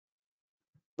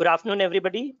Good afternoon,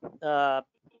 everybody. A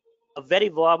very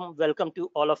warm welcome to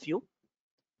all of you.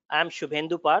 I am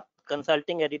Shubhendu Parth,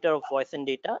 consulting editor of Voice and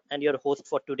Data, and your host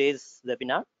for today's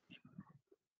webinar.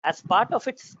 As part of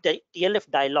its TLF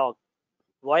Dialogue,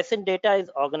 Voice and Data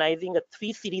is organizing a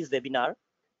 3-series webinar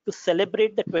to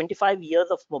celebrate the 25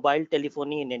 years of mobile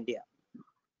telephony in India.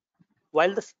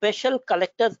 While the special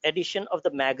collector's edition of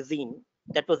the magazine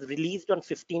that was released on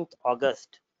 15th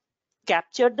August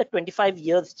captured the 25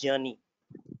 years journey,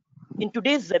 in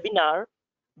today's webinar,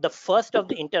 the first of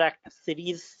the interactive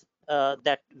series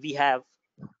that we have,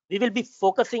 we will be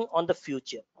focusing on the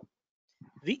future.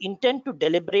 We intend to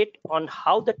deliberate on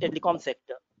how the telecom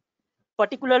sector,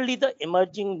 particularly the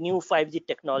emerging new 5G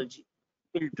technology,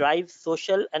 will drive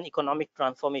social and economic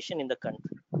transformation in the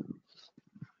country.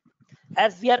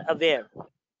 As we are aware,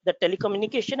 the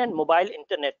telecommunication and mobile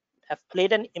internet have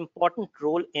played an important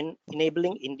role in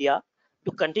enabling India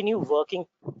to continue working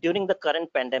during the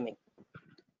current pandemic.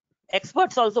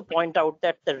 Experts also point out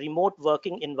that the remote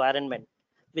working environment,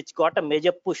 which got a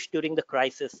major push during the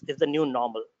crisis, is the new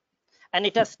normal, and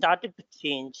it has started to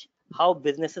change how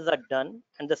businesses are done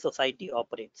and the society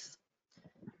operates.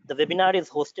 The webinar is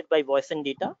hosted by Voice and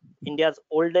Data, India's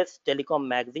oldest telecom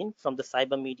magazine from the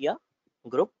CyberMedia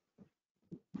group.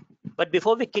 But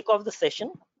before we kick off the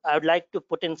session, I would like to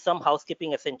put in some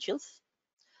housekeeping essentials.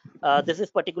 This is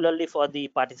particularly for the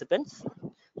participants.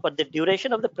 For the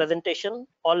duration of the presentation,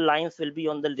 all lines will be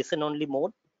on the listen-only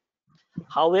mode.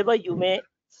 However, you may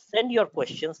send your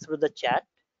questions through the chat,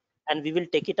 and we will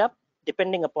take it up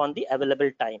depending upon the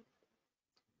available time.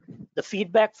 The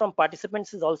feedback from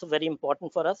participants is also very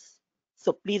important for us,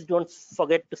 so please don't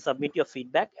forget to submit your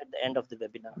feedback at the end of the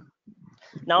webinar.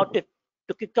 Now, to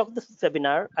kick off this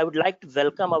webinar, I would like to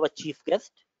welcome our chief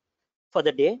guest for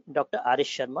the day, Dr.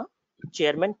 Sharma,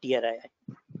 Chairman TRAI.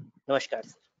 Namaskar,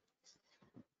 sir.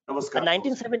 Namaskar.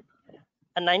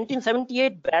 A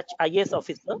 1978 batch IAS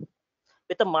officer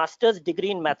with a master's degree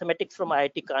in mathematics from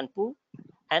IIT Kanpur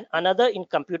and another in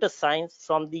computer science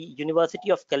from the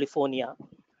University of California,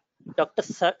 Dr.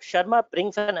 Sharma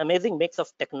brings an amazing mix of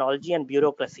technology and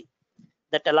bureaucracy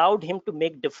that allowed him to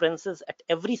make differences at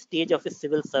every stage of his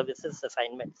civil services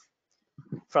assignments.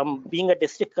 From being a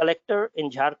district collector in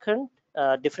Jharkhand,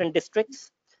 different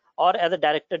districts, or as a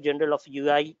Director General of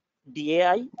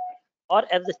UIDAI, or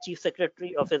as the Chief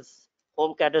Secretary of his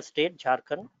home cadre state,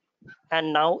 Jharkhand,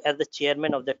 and now as the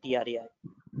Chairman of the TRAI.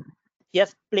 He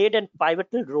has played a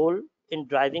pivotal role in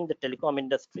driving the telecom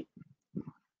industry.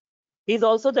 He is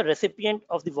also the recipient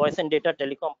of the Voice and Data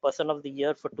Telecom Person of the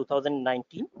Year for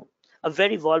 2019. A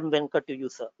very warm welcome to you,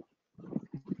 sir.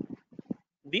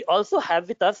 We also have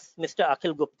with us Mr.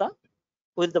 Akhil Gupta,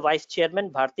 who is the Vice Chairman,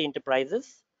 Bharti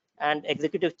Enterprises, and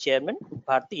Executive Chairman,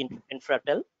 Bharti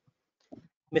Infratel.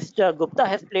 Mr. Gupta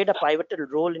has played a pivotal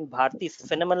role in Bharti's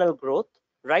phenomenal growth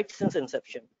right since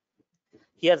inception.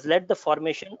 He has led the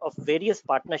formation of various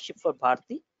partnerships for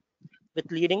Bharti with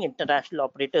leading international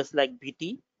operators like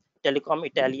BT, Telecom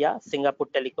Italia, Singapore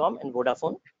Telecom, and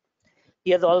Vodafone.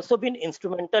 He has also been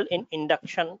instrumental in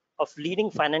induction of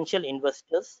leading financial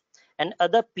investors and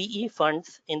other PE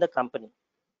funds in the company.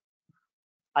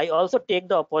 I also take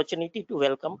the opportunity to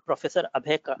welcome Professor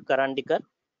Abhay Karandikar,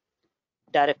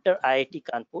 Director IIT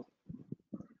Kanpur.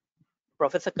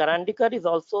 Professor Karandikar is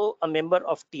also a member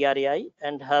of TRAI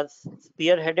and has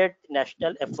spearheaded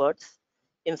national efforts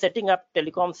in setting up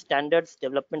Telecom Standards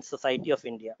Development Society of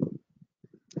India,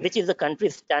 which is the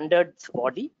country's standards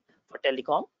body for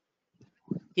telecom.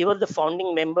 He was the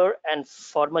founding member and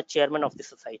former chairman of the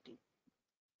society.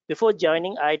 Before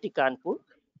joining IIT Kanpur,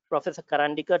 Professor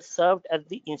Karandikar served as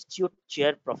the Institute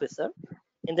Chair Professor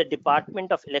in the Department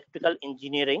of Electrical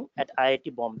Engineering at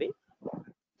IIT Bombay.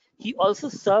 He also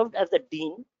served as the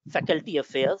Dean, Faculty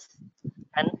Affairs,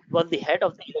 and was the head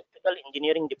of the Electrical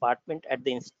Engineering Department at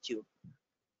the Institute.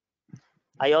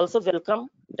 I also welcome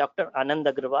Dr. Anand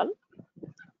Agarwal,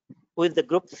 who is the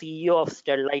Group CEO of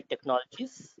STL-Sterlite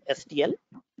Technologies, STL.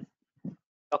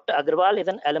 Dr. Agarwal is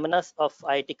an alumnus of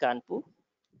IIT Kanpur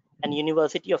and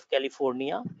University of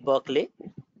California, Berkeley,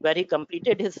 where he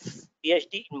completed his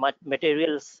PhD in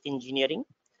Materials Engineering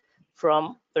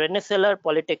from Rensselaer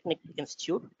Polytechnic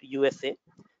Institute, USA,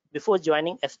 before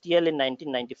joining STL in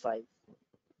 1995.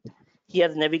 He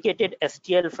has navigated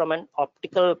STL from an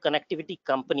optical connectivity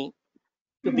company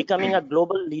to becoming a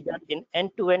global leader in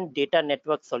end-to-end data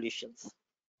network solutions.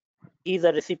 He is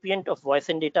a recipient of Voice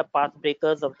and Data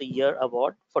Pathbreakers of the Year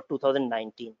Award for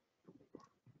 2019.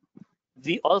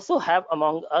 We also have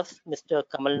among us Mr.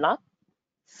 Kamal, Nath,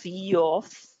 CEO of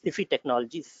Sify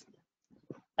Technologies.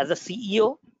 As a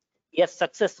CEO, he has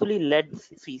successfully led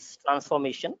Sify's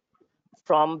transformation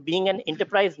from being an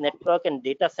enterprise network and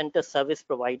data center service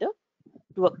provider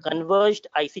to a converged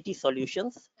ICT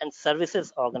solutions and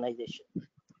services organization.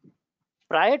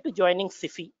 Prior to joining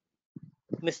Sify,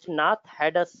 Mr. Nath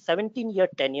had a 17-year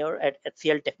tenure at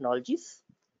HCL Technologies,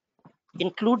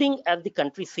 including as the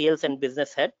country sales and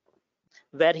business head,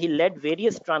 where he led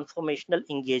various transformational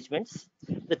engagements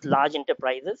with large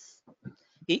enterprises.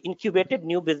 He incubated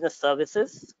new business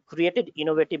services, created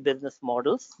innovative business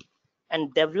models,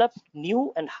 and developed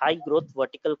new and high growth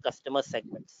vertical customer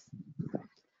segments.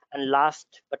 And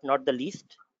last but not the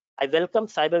least, I welcome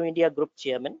CyberMedia Group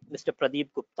Chairman, Mr. Pradeep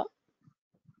Gupta,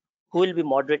 who will be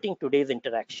moderating today's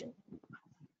interaction.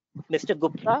 Mr.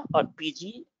 Gupta, or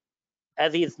PG,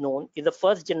 as he is known, is a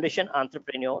first generation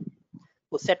entrepreneur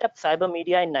who set up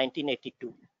CyberMedia in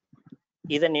 1982.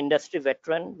 He is an industry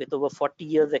veteran with over 40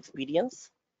 years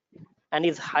experience and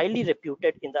is highly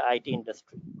reputed in the IT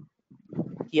industry.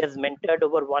 He has mentored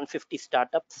over 150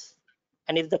 startups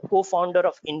and is the co-founder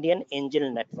of Indian Angel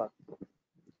Network.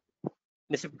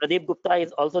 Mr. Pradeep Gupta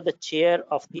is also the chair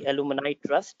of the Alumni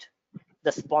Trust,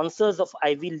 the sponsors of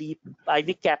Ivy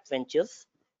Cap Ventures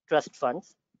Trust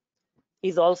Funds. He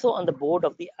is also on the board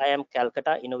of the IIM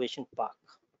Calcutta Innovation Park.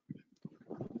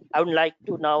 I would like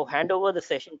to now hand over the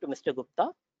session to Mr.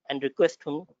 Gupta and request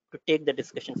him to take the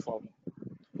discussion forward.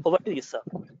 Over to you, sir.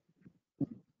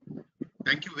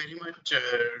 Thank you very much,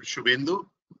 Shubhendu.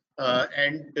 I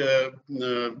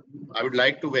would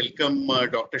like to welcome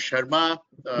Dr. Sharma.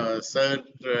 Sir,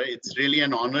 it's really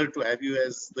an honor to have you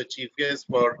as the chief guest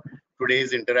for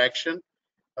today's interaction.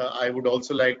 I would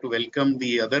also like to welcome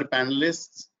the other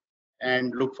panelists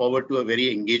and look forward to a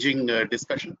very engaging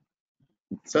discussion.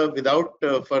 Sir, without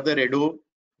further ado,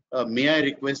 may I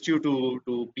request you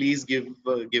to please give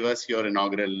us your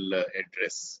inaugural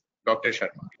address. Dr.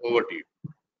 Sharma, over to you.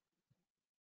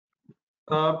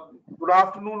 Good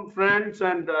afternoon, friends,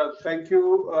 and thank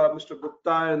you, Mr.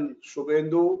 Gupta and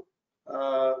Shubhendu,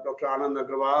 Dr. Anand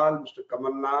Agarwal, Mr.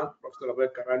 Kamal, Nath, Professor Abhay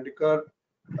Karandikar,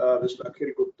 Mr.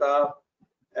 Akhil Gupta,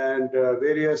 and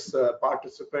various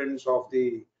participants of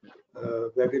the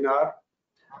webinar.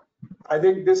 I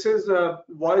think this is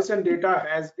Voice and Data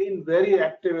has been very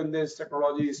active in this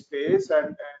technology space,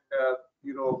 and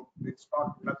you know, it's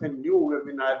nothing new. I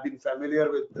mean, I've been familiar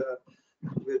with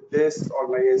this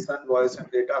organization, Voice and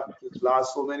Data, which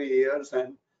lasts so many years,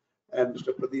 and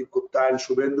Mr. Pradeep Gupta and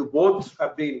Shubhendu both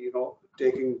have been, you know,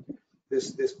 taking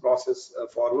this process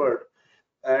forward.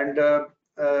 And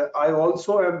I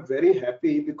also am very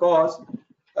happy because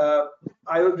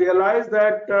I realized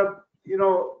that you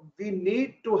know, we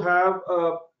need to have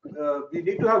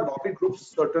lobby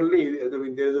groups. Certainly, I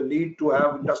mean, there is a need to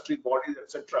have industry bodies,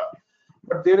 etc.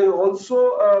 But there is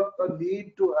also a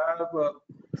need to have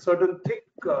certain think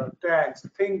tanks,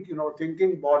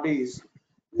 thinking bodies,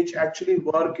 which actually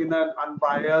work in an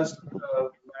unbiased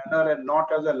manner and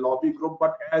not as a lobby group,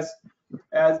 but as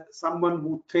someone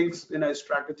who thinks in a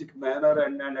strategic manner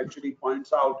and actually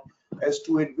points out as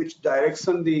to in which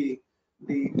direction the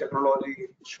technology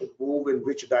should move, in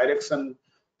which direction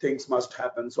things must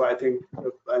happen. So I think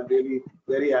I'm really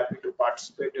very happy to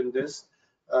participate in this.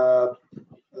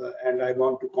 And I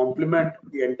want to compliment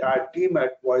the entire team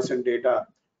at Voice and Data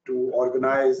to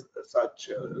organize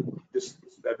such this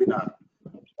webinar.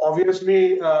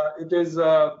 Obviously, these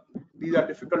are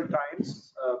difficult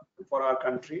times for our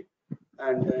country,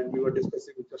 and we were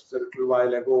discussing just a little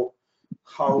while ago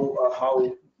how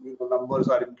you know, numbers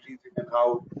are increasing and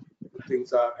how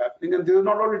things are happening. And this is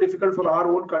not only difficult for our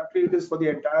own country; it is for the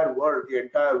entire world. The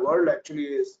entire world actually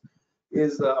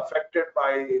is affected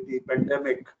by the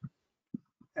pandemic.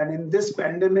 And in this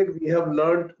pandemic, we have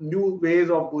learned new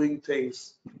ways of doing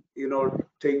things, you know,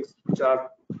 things which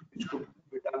could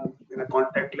be done in a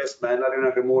contactless manner, in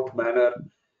a remote manner,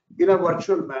 in a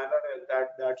virtual manner, and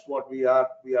that's what we are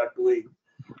doing.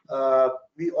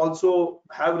 We also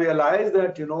have realized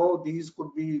that, you know, these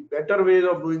could be better ways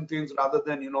of doing things rather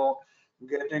than, you know,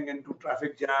 getting into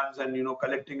traffic jams and, you know,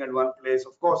 collecting at one place.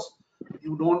 Of course,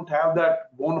 you don't have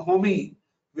that bonhomie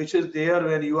which is there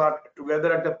when you are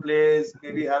together at a place,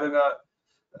 maybe having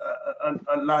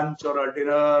a lunch or a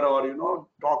dinner, or, you know,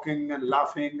 talking and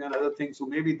laughing and other things. So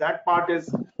maybe that part is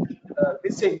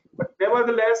missing. But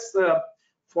nevertheless,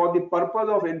 for the purpose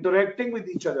of interacting with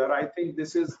each other, I think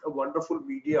this is a wonderful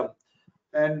medium.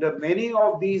 And many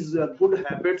of these good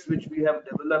habits which we have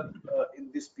developed in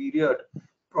this period,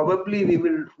 probably we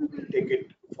will take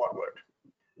it forward.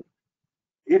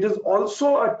 It is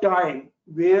also a time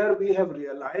where we have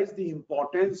realized the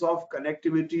importance of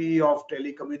connectivity of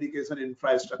telecommunication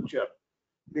infrastructure,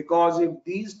 because if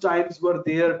these times were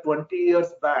there 20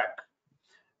 years back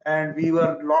and we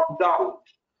were locked down,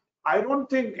 I don't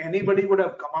think anybody would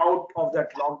have come out of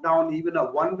that lockdown. Even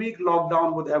a 1 week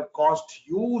lockdown would have caused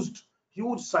huge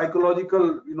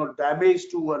psychological, damage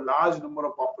to a large number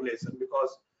of population,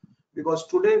 because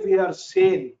today we are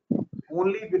sane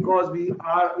only because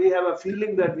we have a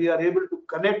feeling that we are able to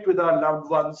connect with our loved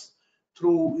ones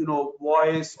through,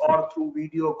 voice or through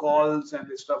video calls and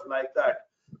stuff like that.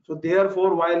 So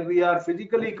therefore, while we are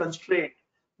physically constrained,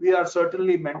 we are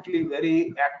certainly mentally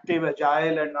very active,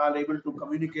 agile, and are able to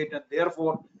communicate, and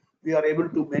therefore we are able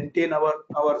to maintain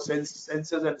our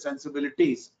senses and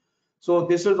sensibilities. So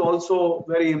this is also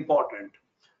very important.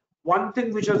 One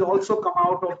thing which has also come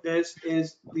out of this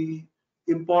is the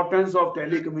importance of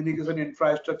telecommunication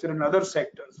infrastructure in other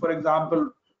sectors. For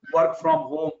example, work from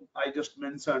home, I just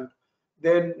mentioned.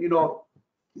 Then,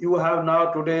 you have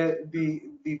now today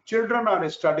the children are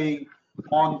studying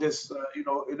on this,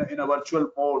 in a virtual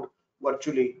mode,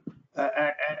 virtually,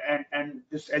 and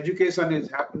this education is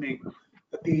happening.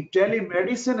 The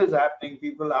telemedicine is happening.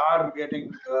 People are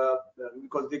getting,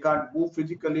 because they can't move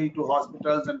physically to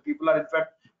hospitals, and people are in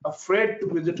fact afraid to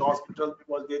visit hospitals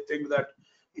because they think that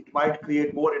it might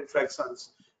create more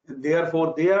infections, and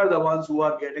therefore they are the ones who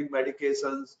are getting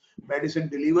medications. Medicine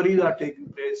deliveries are taking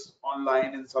place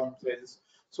online in some sense.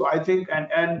 So I think,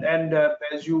 and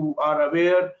as you are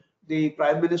aware, the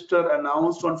Prime Minister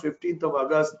announced on 15th of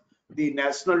August the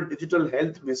National Digital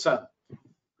Health Mission,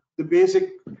 the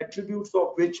basic attributes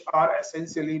of which are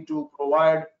essentially to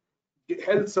provide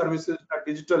health services in a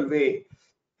digital way,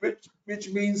 which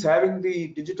means having the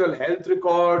digital health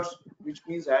records, which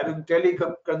means having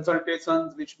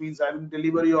teleconsultations, which means having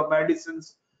delivery of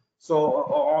medicines, so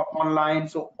online.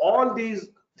 So all these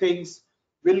things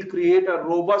will create a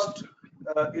robust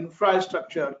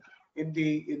infrastructure in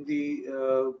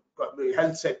the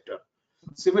health sector.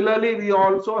 Similarly, we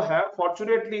also have,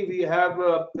 fortunately, we have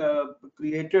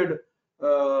created,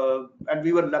 and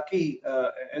we were lucky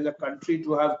as a country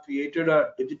to have created a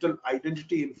digital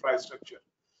identity infrastructure,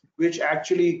 which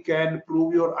actually can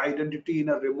prove your identity in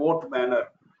a remote manner,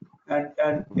 and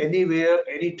anywhere,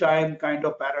 anytime kind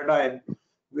of paradigm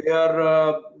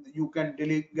where you can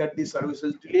get the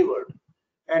services delivered.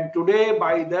 And today,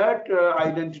 by that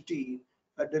identity,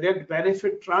 a direct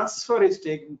benefit transfer is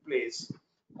taking place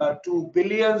to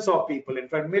billions of people. In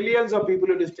fact, millions of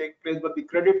people it is taking place, but the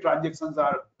credit transactions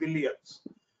are billions.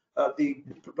 The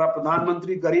Pradhan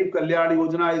Mantri Garib Kalyan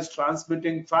Yojana is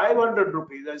transmitting 500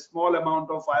 rupees, a small amount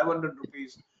of 500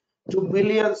 rupees, to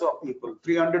millions of people,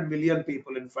 300 million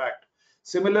people, in fact.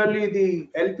 Similarly, the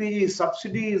LPG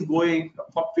subsidy is going,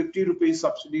 for 50 rupees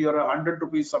subsidy or 100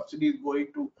 rupees subsidy is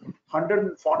going to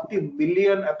 140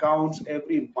 million accounts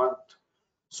every month.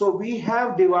 So we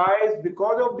have devised,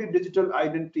 because of the digital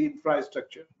identity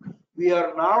infrastructure, we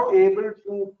are now able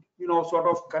to, sort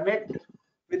of connect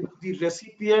with the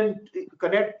recipient,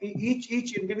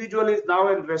 each individual is now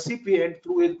a recipient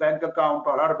through his bank account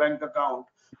or her bank account,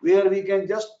 where we can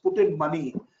just put in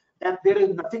money, and there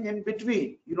is nothing in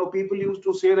between. People used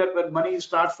to say that when money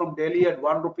starts from Delhi at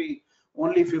 1 rupee,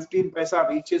 only 15 paisa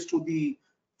reaches to the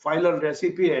final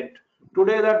recipient.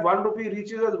 Today that 1 rupee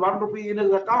reaches as 1 rupee in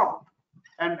his account.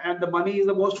 And the money is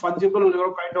the most fungible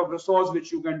kind of resource,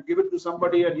 which you can give it to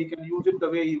somebody and he can use it the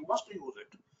way he wants to use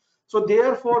it. So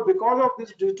therefore, because of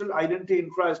this digital identity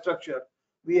infrastructure,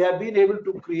 we have been able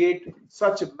to create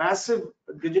such a massive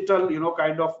digital,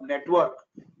 kind of network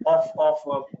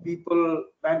of people,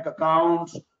 bank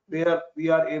accounts, where we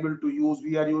are able to use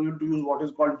what is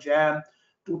called JAM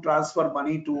to transfer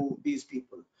money to these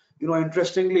people.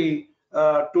 Interestingly,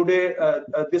 today,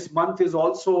 this month is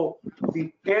also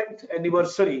the 10th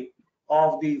anniversary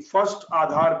of the first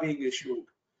Aadhaar being issued.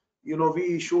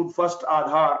 We issued first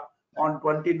Aadhaar on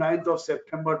 29th of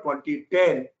September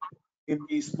 2010 in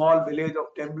the small village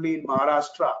of Tembli in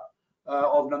Maharashtra,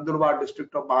 of Nandurbar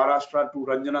district of Maharashtra, to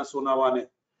Ranjana Sonawane.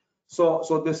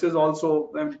 So this is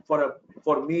also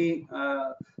for me,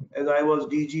 as I was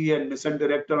DG and mission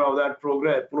director of that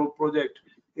project,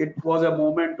 it was a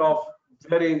moment of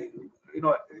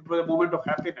it was a moment of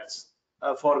happiness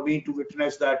for me to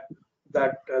witness that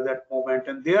moment.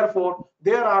 And therefore,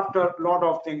 thereafter, a lot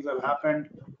of things have happened.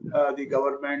 The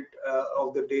government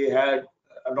of the day had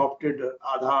adopted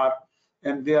Aadhaar,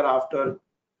 and thereafter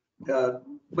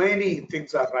many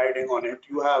things are riding on it.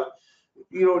 You have,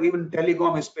 even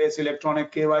telecom space,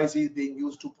 electronic KYC is being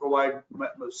used to provide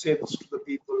SIMs to the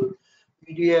people.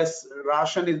 PDS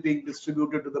ration is being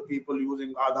distributed to the people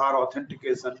using Aadhaar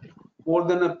authentication. More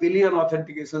than 1 billion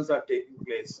authentications are taking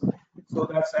place. So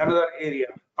that's another area.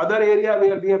 Other area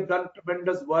where we have done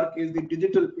tremendous work is the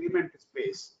digital payment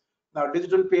space. Now,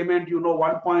 digital payment,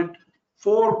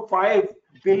 1.45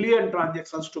 billion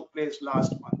transactions took place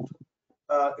last month.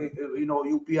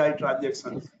 UPI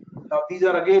transactions. Now these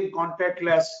are again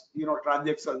contactless,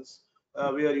 transactions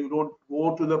where you don't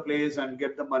go to the place and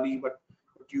get the money, but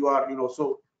you are,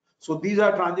 so these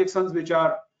are transactions which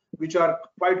are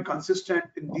quite consistent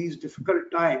in these difficult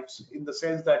times, in the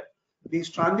sense that these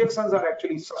transactions are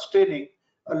actually sustaining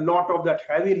a lot of that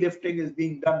heavy lifting is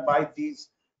being done by these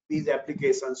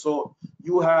applications. So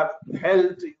you have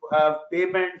health, you have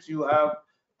payments, you have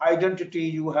identity,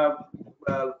 you have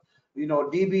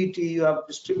DBT, you have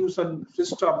distribution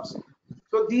systems.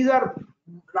 So these are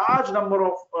large number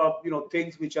of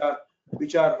things which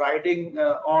are riding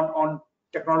on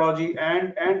technology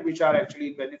and which are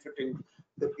actually benefiting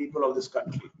the people of this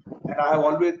country. And I have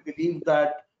always believed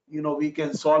that we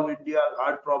can solve India's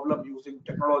hard problem using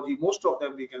technology. Most of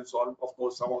them we can solve. Of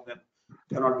course, some of them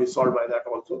cannot be solved by that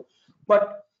also.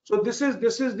 But so this is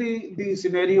the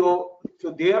scenario.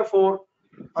 So therefore,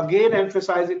 again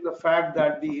emphasizing the fact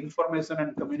that the information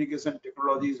and communication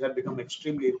technologies have become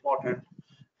extremely important.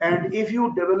 And if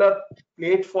you develop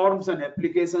platforms and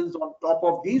applications on top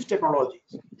of these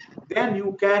technologies, then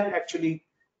you can actually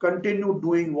continue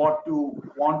doing what you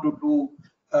want to do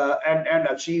and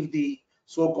achieve the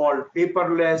so-called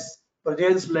paperless,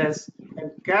 presenceless,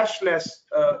 and cashless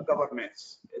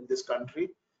governance in this country.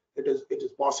 It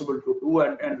is possible to do,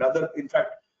 and other. In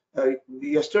fact,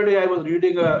 yesterday I was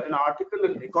reading an article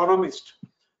in Economist,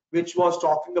 which was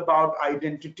talking about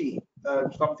identity,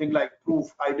 something like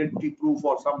identity proof,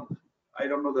 or some, I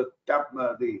don't know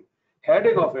the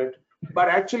heading of it, but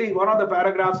actually one of the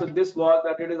paragraphs in this was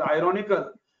that it is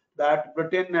ironical that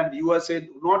Britain and USA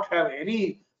do not have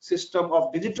any system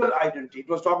of digital identity. It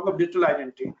was talking of digital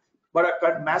identity, but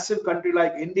a massive country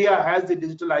like India has the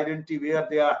digital identity where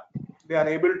they are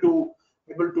able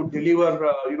to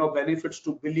deliver benefits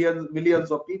to millions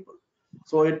of people.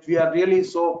 So we are really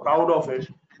so proud of it,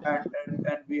 and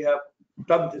we have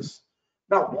done this.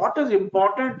 Now, what is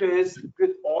important is,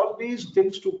 with all these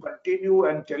things to continue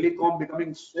and telecom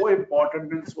becoming so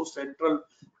important and so central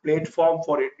platform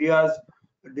for India's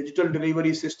digital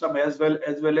delivery system as well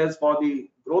as for the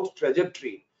growth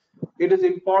trajectory, it is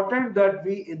important that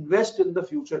we invest in the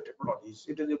future technologies.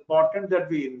 It is important that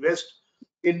we invest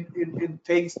in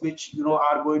things which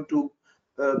are going to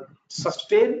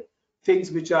sustain,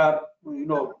 things which are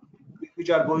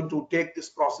going to take this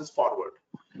process forward.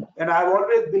 And I've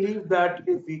always believed that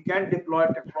if we can deploy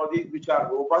technologies which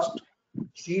are robust,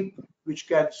 cheap, which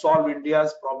can solve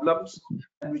India's problems,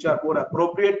 and which are more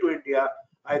appropriate to India,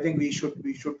 I think we should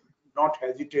not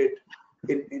hesitate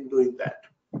in doing that.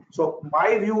 So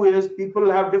my view is, people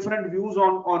have different views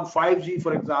on 5G,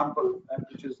 for example, and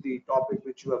which is the topic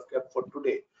which you have kept for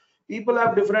today. People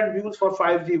have different views for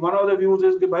 5G. One of the views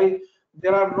is that, bhai,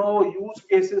 there are no use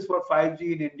cases for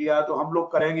 5G in India, तो हम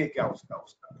लोग करेंगे क्या उसका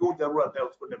क्यों जरूरत है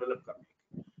उसको develop करने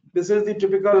की? This is the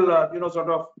typical sort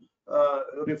of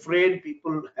refrain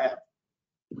people have.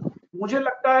 मुझे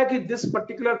लगता है कि this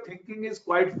particular thinking is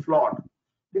quite flawed,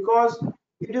 because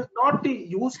it is not the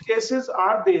use cases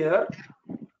are there.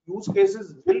 Use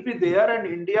cases will be there, and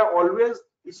India always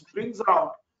brings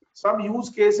out some use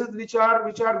cases which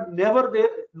are never there,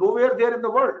 nowhere there in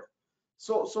the world.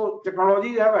 So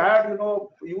technology have had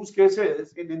use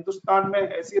cases in Hindustan में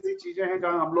ऐसी चीजें हैं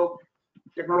जहाँ हम लोग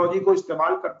technology को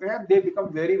इस्तेमाल करते हैं. They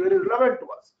become very, very relevant to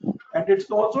us. And it's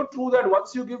also true that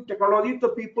once you give technology, the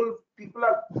people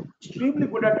are extremely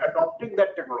good at adopting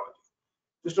that technology.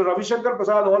 Mr. Ravi Shankar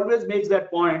Prasad always makes that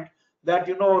point that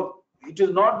it is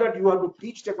not that you have to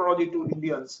teach technology to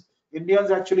Indians.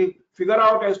 Indians actually figure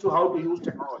out as to how to use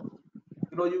technology.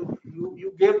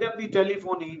 You gave them the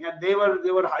telephony, and they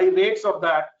were high rates of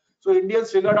that. So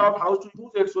Indians figured out how to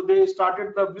use it. So they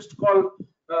started the missed call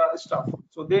stuff.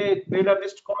 So they made a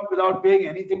missed call without paying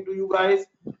anything to you guys,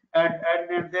 and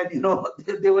then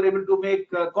they were able to make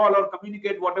a call or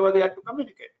communicate whatever they had to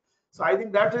communicate. So I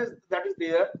think that is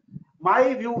there.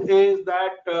 My view is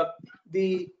that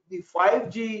the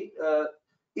 5G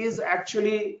is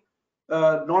actually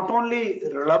not only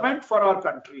relevant for our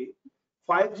country.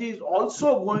 5G is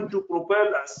also going to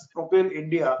propel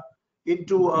India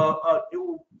into a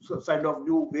new side of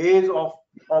new ways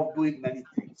of doing many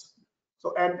things.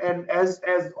 So and as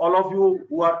all of you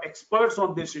who are experts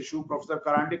on this issue, Professor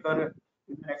Karandikar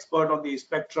is an expert on the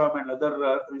spectrum and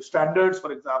other standards,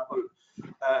 for example,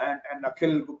 and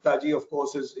Akhil Gupta ji, of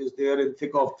course, is there in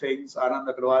thick of things. Anand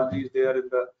Agarwal ji is there in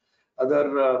the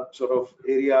other sort of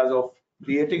areas of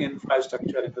creating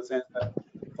infrastructure, in the sense that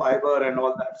fiber and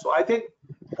all that. So I think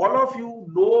all of you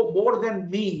know more than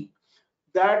me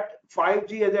that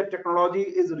 5G as a technology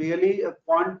is really a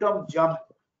quantum jump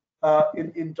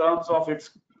in terms of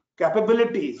its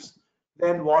capabilities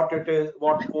than what it is,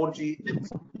 what 4G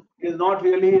is. It is not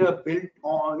really a build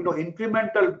on,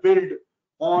 incremental build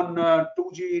on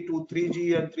 2G to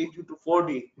 3G and 3G to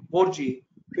 4G.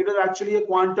 It is actually a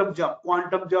quantum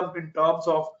jump in terms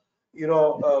of,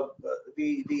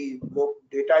 the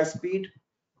data speed,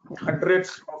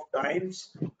 hundreds of times,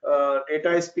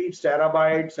 data speeds,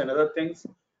 terabytes and other things.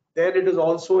 Then it is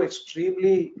also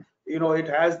extremely, it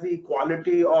has the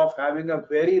quality of having a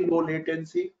very low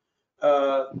latency.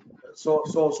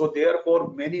 So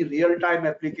therefore many real-time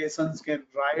applications can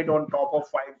ride on top of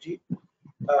 5G.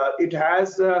 It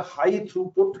has a high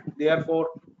throughput, therefore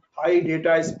high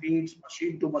data speeds,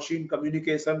 machine-to-machine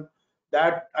communication.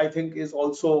 That I think is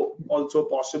also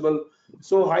possible.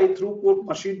 So high throughput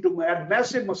and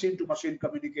massive machine-to-machine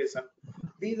communication.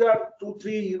 These are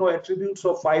 2-3 attributes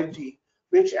of 5G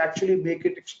which actually make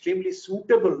it extremely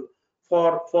suitable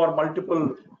for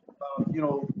multiple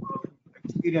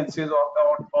experiences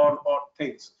or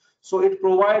things. So it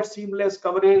provides seamless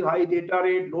coverage, high data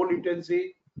rate, low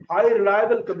latency, high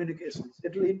reliable communications.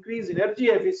 It will increase energy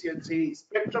efficiency,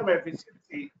 spectrum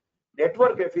efficiency,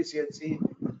 network efficiency,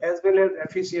 as well as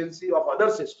efficiency of other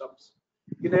systems.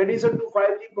 In addition to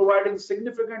 5G providing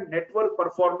significant network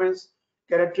performance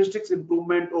characteristics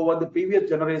improvement over the previous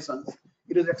generations,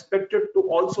 it is expected to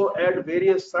also add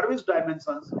various service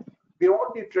dimensions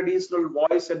beyond the traditional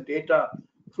voice and data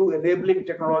through enabling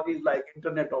technologies like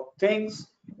Internet of Things,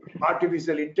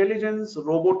 artificial intelligence,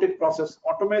 robotic process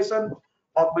automation,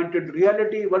 augmented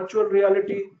reality, virtual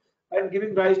reality, and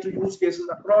giving rise to use cases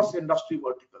across industry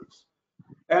verticals.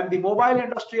 And the mobile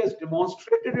industry has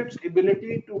demonstrated its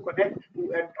ability to connect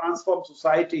to and transform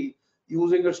society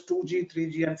using its 2G,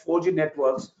 3G, and 4G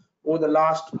networks over the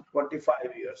last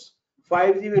 25 years.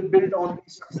 5G will build on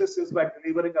these successes by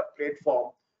delivering a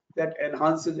platform that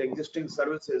enhances existing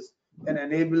services and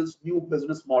enables new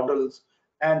business models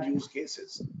and use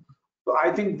cases. So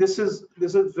I think this is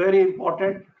very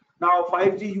important. Now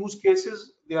 5G use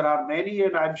cases, there are many,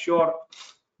 and I'm sure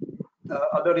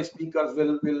other speakers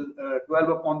will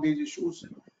dwell upon these issues.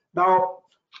 Now,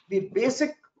 the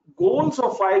basic goals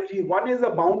of 5G, one is a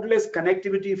boundless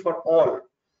connectivity for all.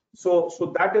 So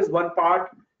that is one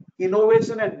part.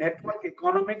 Innovation and network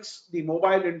economics, the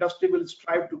mobile industry will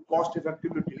strive to cost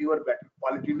effectively deliver better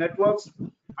quality networks,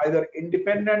 either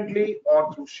independently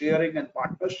or through sharing and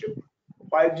partnership.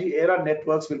 5G era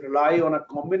networks will rely on a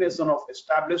combination of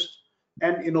established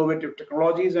and innovative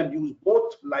technologies and use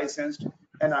both licensed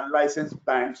and unlicensed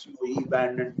bands,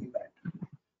 E-band and D-band.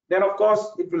 Then, of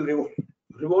course, it will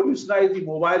revolutionize the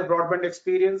mobile broadband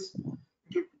experience,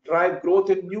 to drive growth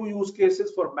in new use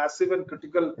cases for massive and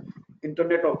critical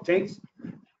Internet of Things,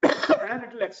 and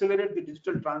it will accelerate the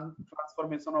digital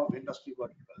transformation of industry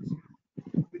verticals.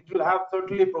 It will have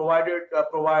certainly provide a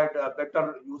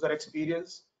better user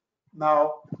experience.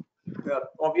 Now,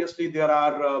 obviously, there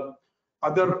are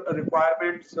other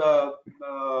requirements for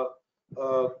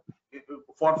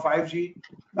 5G.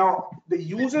 Now, the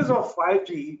uses of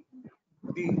 5G,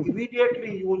 the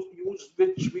immediately use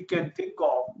which we can think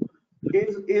of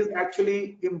is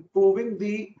actually improving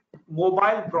the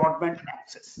mobile broadband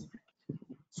access.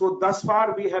 So thus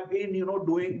far we have been,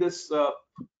 doing this,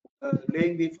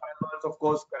 laying the fibers, of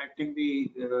course, connecting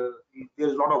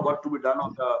there's a lot of work to be done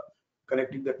on the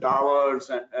connecting the towers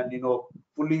and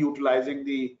fully utilizing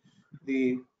the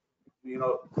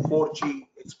 4G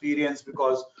experience,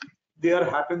 because there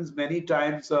happens many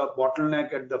times a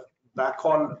bottleneck at the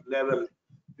backhaul level,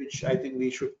 which I think we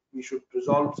should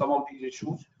resolve some of these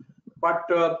issues. But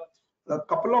a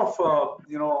couple of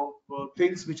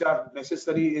things which are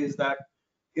necessary is that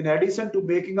in addition to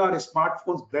making our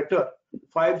smartphones better,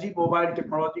 5G mobile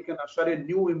technology can usher in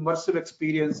new immersive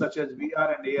experience such as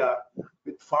VR and AR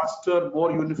with faster,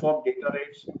 more uniform data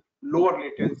rates, lower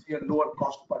latency and lower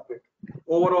cost per bit.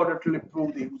 Overall, it will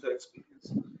improve the user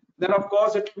experience. Then, of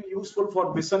course, it will be useful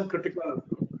for mission critical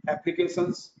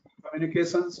applications,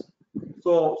 communications.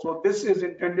 So this is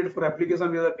intended for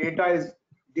application where the data is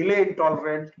delay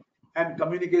intolerant, and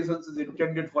communications is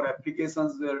intended for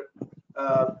applications where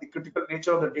the critical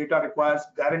nature of the data requires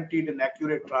guaranteed and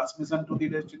accurate transmission to the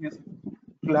destination.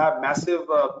 It will have massive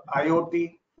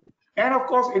IoT, and of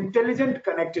course intelligent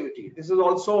connectivity. This is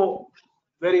also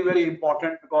very, very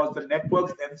important, because the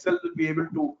networks themselves will be able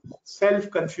to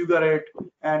self-configure it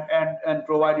and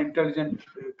provide intelligent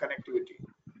connectivity.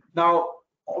 Now,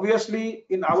 obviously,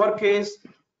 in our case,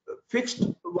 fixed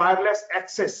wireless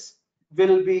access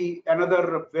will be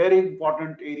another very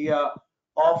important area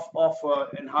of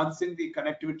enhancing the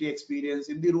connectivity experience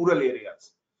in the rural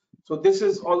areas. So this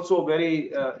is also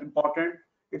very important.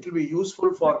 It will be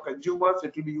useful for consumers.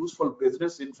 It will be useful for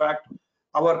business. In fact,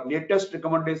 our latest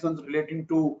recommendations relating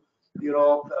to, the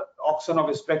auction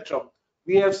of spectrum,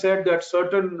 we have said that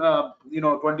certain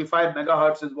 25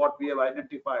 megahertz is what we have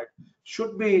identified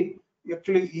should be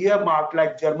actually earmarked,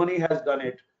 like Germany has done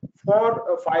it,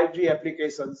 for 5G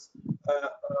applications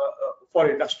for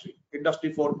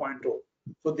industry 4.0.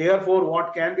 So therefore,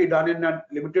 what can be done in a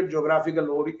limited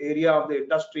geographical area of the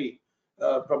industry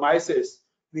premises,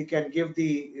 we can give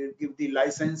the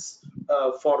license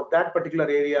for that particular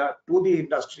area to the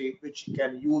industry, which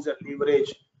can use and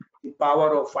leverage the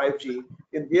power of 5G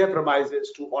in their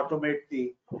premises to automate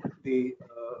the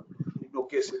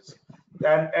cases.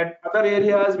 And other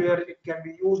areas where it can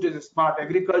be used is smart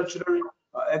agriculture,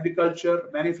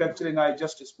 manufacturing. I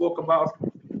just spoke about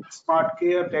smart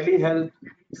care, telehealth,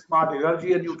 smart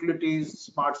energy and utilities,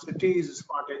 smart cities,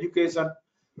 smart education.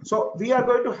 So we are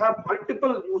going to have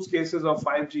multiple use cases of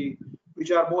 5G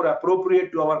which are more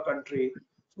appropriate to our country.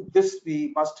 So this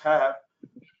we must have.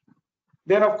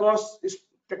 Then of course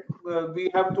we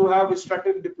have to have a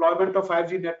strategic deployment of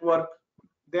 5G network.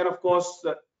 Then of course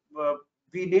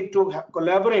we need to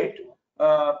collaborate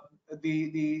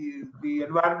the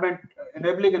environment,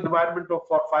 enabling environment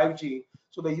for 5G.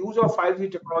 So the use of 5G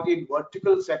technology in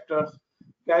vertical sectors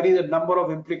carries a number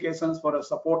of implications for a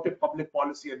supportive public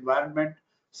policy environment.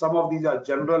 Some of these are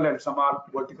general and some are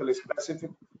vertical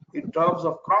specific. In terms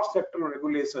of cross-sectoral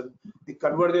regulation, the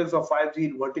convergence of 5G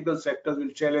in vertical sectors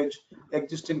will challenge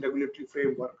existing regulatory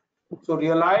framework. So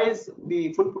realize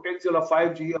the full potential of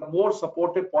 5G, a more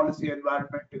supportive policy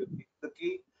environment is the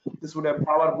key. This would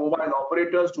empower mobile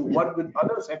operators to work with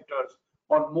other sectors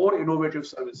on more innovative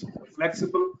services. A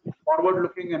flexible,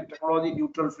 forward-looking and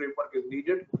technology-neutral framework is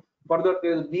needed. Further,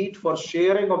 there is need for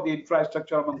sharing of the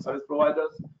infrastructure among service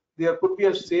providers. There could be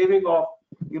a saving of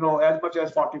as much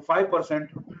as 45%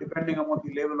 depending upon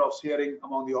the level of sharing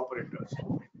among the operators.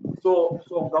 So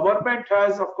government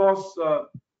has, of course,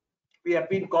 we have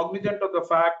been cognizant of the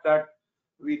fact that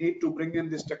we need to bring in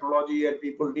this technology and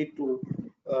people need to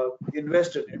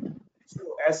invest in it. So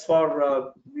as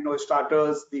for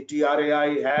starters, the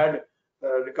TRAI had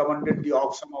recommended the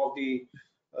auction of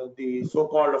the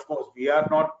so-called, of course, we are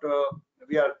not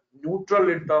we are neutral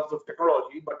in terms of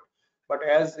technology, but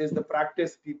as is the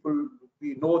practice,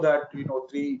 we know that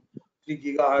 3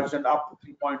 gigahertz and up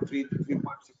to 3.3 to 3.6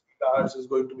 gigahertz is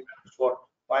going to be used for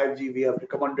 5G. We have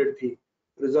recommended the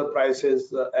reserve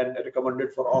prices and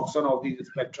recommended for auction of these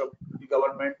spectrum. The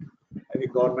government, I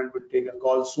think government will take a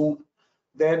call soon.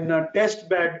 Then test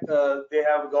bed,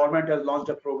 government has launched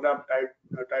a program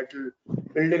titled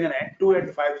Building an End-to-End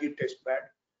 5G Test Bed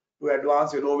to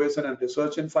advance innovation and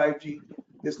research in 5G.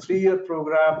 This 3-year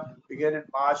program began in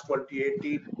March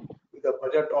 2018 with a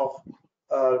budget of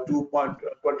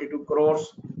 2.22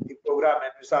 crores. The program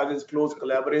envisages close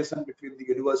collaboration between the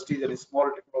universities and small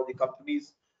technology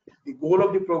companies. The goal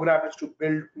of the program is to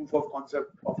build proof of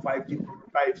concept of 5G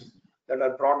prototypes that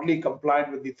are broadly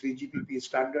compliant with the 3GPP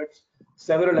standards.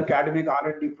 Several academic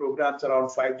R&D programs around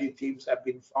 5G themes have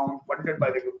been funded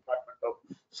by the Department of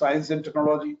Science and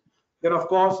Technology. Then, of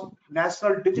course,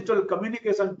 National Digital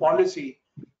Communication Policy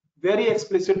very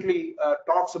explicitly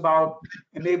talks about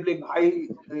enabling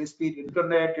high-speed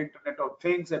Internet of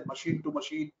Things and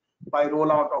machine-to-machine by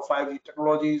rollout of 5G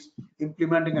technologies,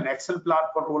 implementing an action plan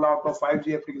for rollout of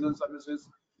 5G application services.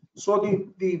 So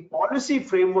the policy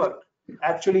framework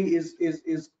actually is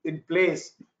in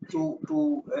place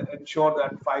to ensure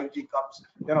that 5G comes.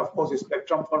 Then, of course, the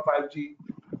spectrum for 5G,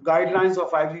 guidelines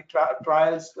of 5G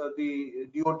trials, the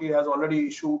DOT has already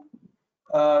issued.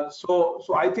 So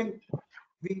I think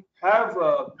we have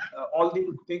all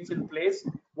the things in place.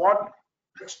 What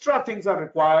extra things are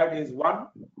required is, one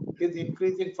is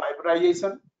increasing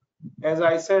fiberization. As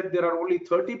I said, there are only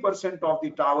 30% of the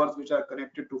towers which are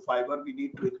connected to fiber. We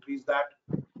need to increase that.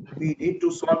 We need to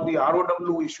solve the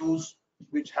ROW issues,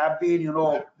 which have been,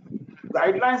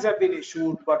 guidelines have been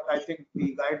issued, but I think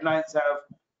the guidelines have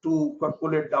to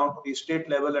percolate down to the state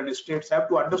level, and the states have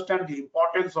to understand the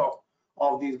importance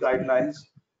of these guidelines.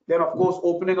 Then, of course,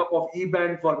 opening up of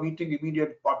E-band for meeting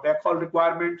immediate backhaul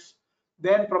requirements.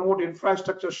 Then promote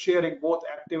infrastructure sharing, both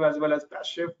active as well as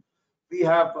passive. We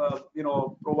have,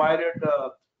 provided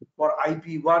for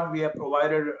IP1. We have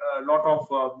provided a lot of,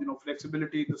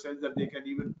 flexibility in the sense that they can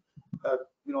even,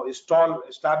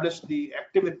 establish the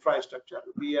active infrastructure.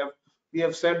 We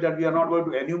have said that we are not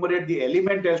going to enumerate the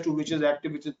element as to which is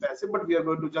active, which is passive, but we are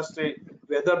going to just say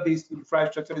whether this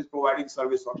infrastructure is providing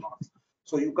service or not.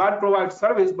 So you can't provide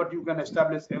service, but you can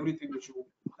establish everything which you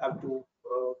have to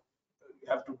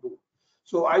do.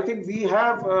 So I think we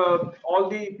have all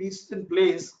the pieces in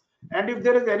place, and if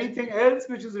there is anything else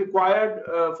which is required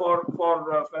for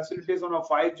facilitation of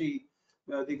 5G,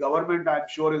 the government, I'm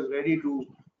sure, is ready to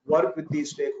work with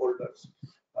these stakeholders.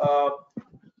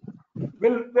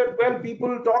 Well,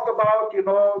 people talk about,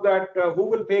 that who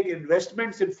will make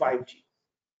investments in 5G.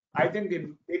 I think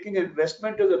taking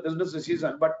investment is a business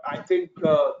decision, but I think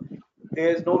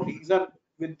there's no reason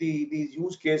with these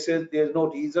use cases. There's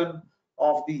no reason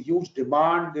of the huge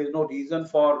demand. There's no reason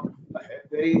for a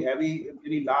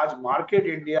very large market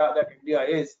India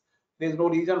is. There's no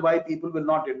reason why people will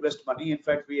not invest money. In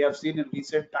fact, we have seen in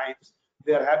recent times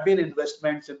there have been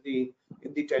investments in the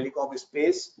telecom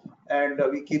space, and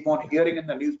we keep on hearing in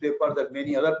the newspaper that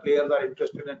many other players are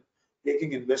interested in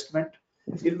taking investment.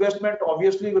 Investment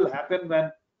obviously will happen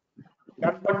when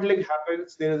unbundling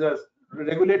happens. There is a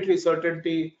regulatory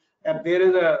certainty, and there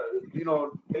is a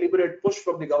deliberate push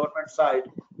from the government side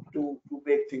to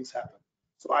make things happen.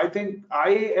 So I think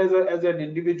I, as an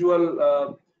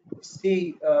individual,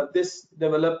 see this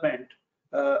development,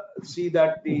 see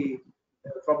that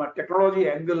from a technology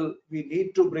angle, we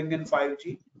need to bring in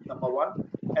 5G, number one,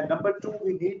 and number two,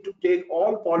 we need to take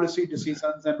all policy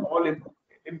decisions and all and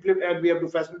we have to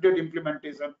facilitate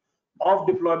implementation of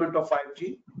deployment of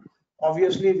 5G.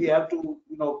 Obviously, we have to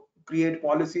create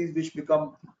policies which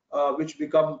become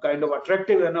kind of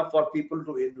attractive enough for people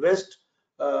to invest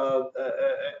in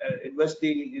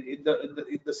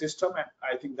the system, and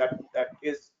I think that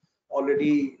is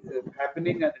already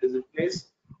happening and it is in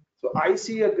place. So I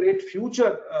see a great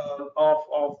future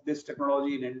of this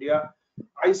technology in India.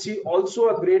 I see also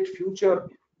a great future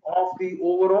of the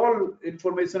overall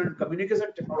information and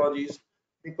communication technologies,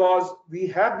 because we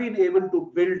have been able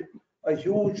to build a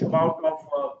huge amount of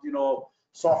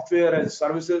software and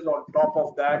services on top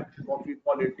of that, what we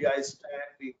call India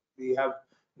Stand. We have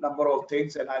a number of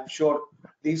things, and I'm sure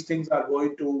these things are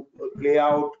going to play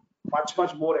out much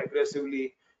more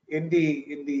aggressively in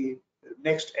the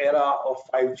next era of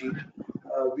 5G.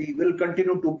 We will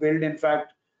continue to build. In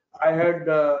fact, I had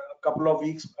a couple of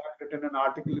weeks back written an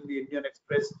article in the Indian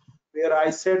Express where I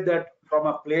said that from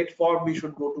a platform we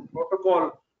should go to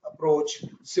protocol approach,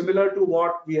 similar to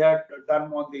what we had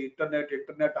done on the internet.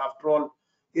 Internet, after all,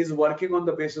 is working on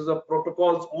the basis of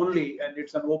protocols only, and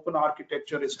it's an open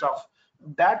architecture stuff.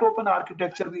 That open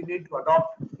architecture we need to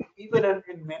adopt even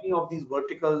in many of these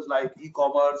verticals like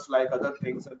e-commerce, like other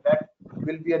things, and that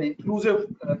will be an inclusive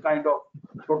kind of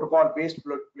protocol-based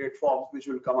platforms which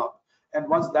will come up. And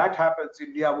once that happens,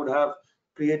 India would have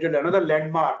created another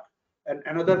landmark and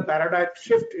another paradigm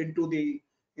shift into these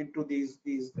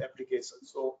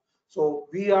applications. So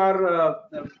we are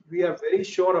very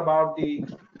sure about the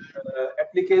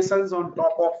applications on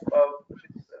top of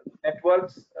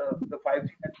networks, the 5G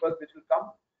networks which will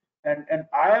come, and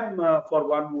I am for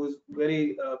one who is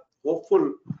very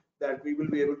hopeful that we will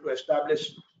be able to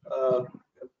establish a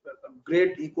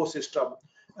great ecosystem.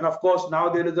 And of course, now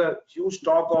there is a huge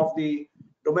talk of the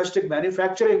domestic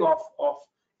manufacturing of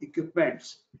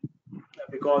equipments,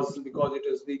 because it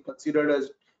is being considered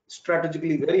as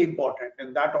strategically very important,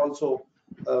 and that also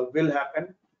will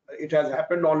happen. It has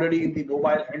happened already in the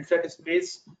mobile handset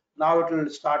space. Now it will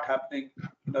start happening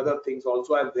in other things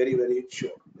also. I'm very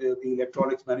sure. The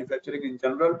electronics manufacturing in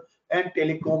general and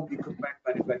telecom equipment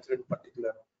manufacturing in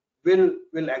particular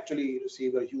will actually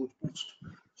receive a huge boost.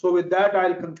 So with that,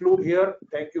 I'll conclude here.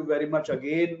 Thank you very much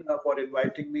again for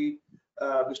inviting me,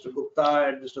 Mr. Gupta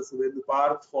and Mr. Subhendu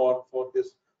Parth, for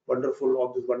this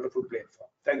wonderful platform.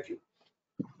 Thank you.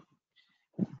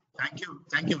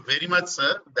 Thank you very much,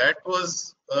 sir. That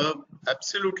was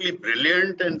absolutely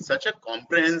brilliant and such a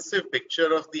comprehensive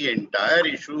picture of the entire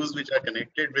issues which are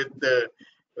connected with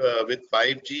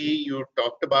 5G. You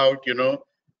talked about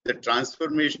the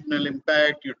transformational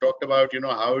impact. You talked about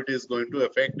how it is going to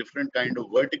affect different kind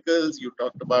of verticals. You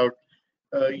talked about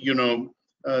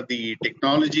the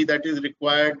technology that is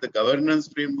required, the governance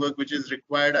framework which is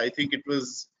required. I think it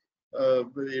was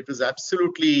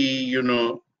absolutely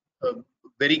a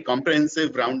very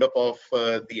comprehensive roundup of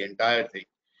the entire thing.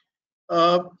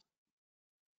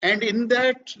 And in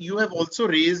that, you have also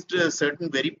raised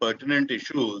certain very pertinent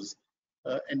issues.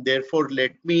 And therefore,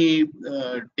 let me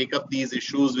take up these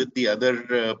issues with the other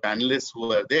panelists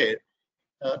who are there.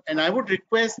 And I would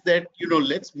request that,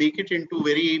 let's make it into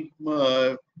very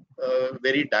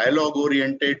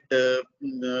dialogue-oriented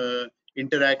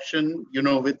interaction,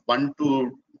 with 1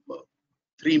 to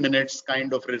 3 minutes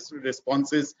kind of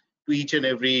responses to each and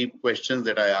every question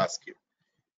that I ask you.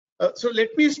 So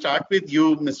let me start with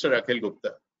you, Mr. Akhil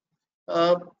Gupta.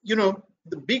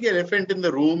 The big elephant in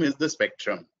the room is the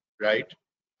spectrum, right?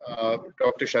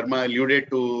 Dr. Sharma alluded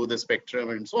to the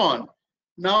spectrum and so on.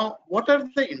 Now, what are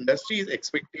the industry's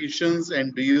expectations,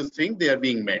 and do you think they are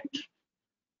being met?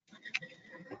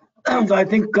 So I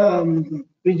think,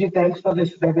 PG, thanks for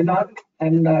this webinar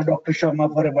and Dr.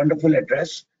 Sharma for a wonderful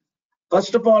address.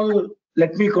 First of all,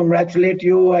 let me congratulate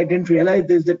you. I didn't realize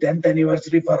this is the 10th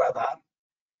anniversary for Aadhaar.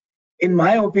 In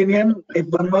my opinion, if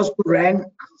one was to rank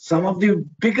some of the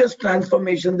biggest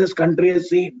transformation this country has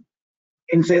seen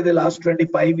in, say, the last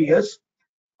 25 years,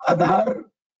 Aadhaar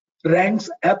ranks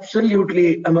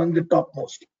absolutely among the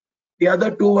topmost. The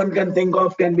other two one can think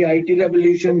of can be IT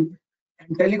revolution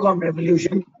and telecom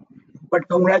revolution. But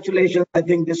congratulations, I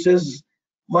think this is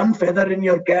one feather in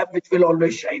your cap which will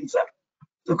always shine, sir.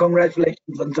 So congratulations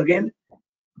once again.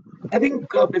 I think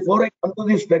before I come to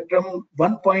the spectrum,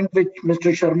 one point which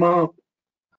Mr. Sharma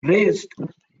raised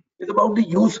is about the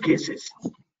use cases.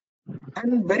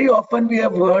 And very often we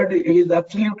have heard, he is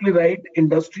absolutely right,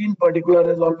 industry in particular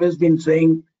has always been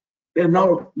saying there are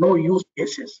now no use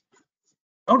cases.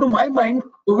 Now to my mind,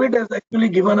 COVID has actually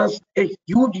given us a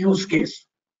huge use case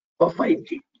for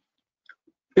 5G.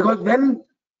 Because when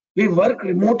we work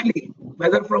remotely,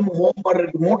 whether from home or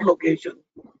a remote location,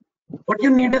 what you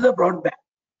need is a broadband.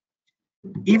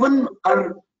 Even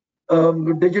our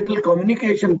digital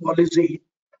communication policy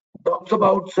talks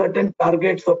about certain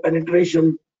targets for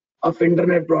penetration of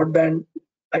internet broadband.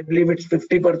 I believe it's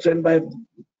 50% by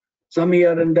some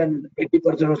year and then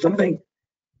 80% or something.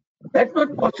 That's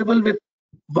not possible with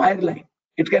wireline.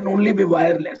 It can only be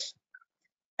wireless.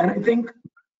 And I think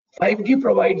 5G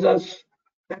provides us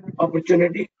that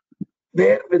opportunity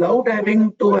where without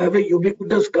having to have a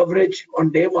ubiquitous coverage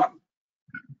on day one,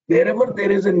 wherever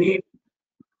there is a need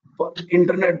for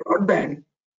internet broadband,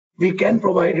 we can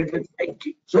provide it with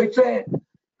 5G. So it's a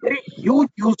very huge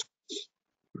use case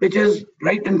which is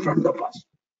right in front of us.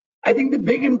 I think the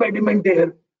big impediment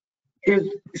here is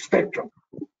spectrum,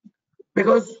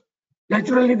 because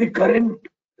naturally the current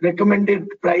recommended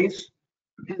price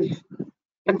is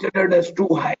considered as too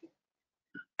high.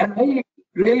 And I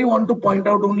really want to point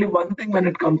out only one thing when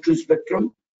it comes to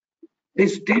spectrum. The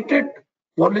stated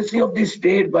policy of the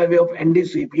state by way of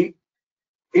NDCP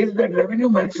is that revenue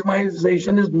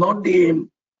maximization is not the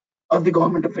aim of the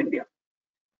government of India.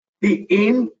 The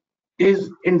aim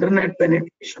is internet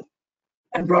penetration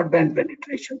and broadband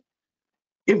penetration.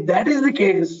 If that is the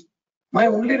case, my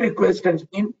only request has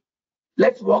been,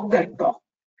 let's walk that talk.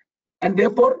 And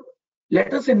therefore,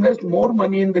 let us invest more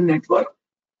money in the network.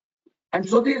 And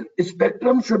so the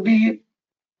spectrum should be,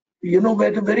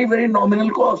 at a very, very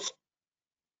nominal cost.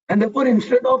 And therefore,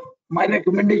 instead of, my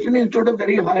recommendation is instead of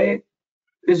very high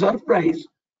reserve price,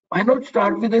 why not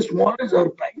start with a small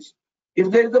reserve price? If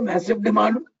there is a massive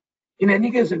demand, in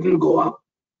any case, it will go up.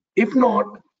 If not,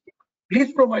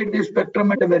 please provide the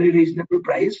spectrum at a very reasonable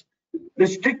price.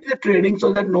 Restrict the trading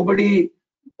so that nobody,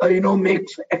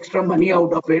 makes extra money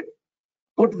out of it.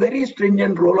 Put very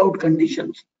stringent rollout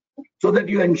conditions so that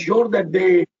you ensure that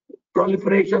the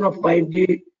proliferation of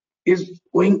 5G is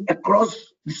going across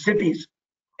the cities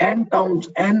and towns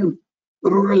and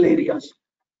rural areas.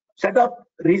 Set up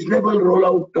reasonable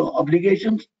rollout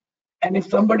obligations, and if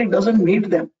somebody doesn't meet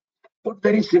them, put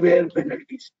very severe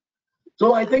penalties.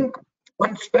 So I think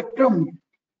on spectrum,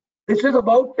 this is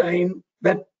about time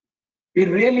that we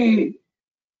really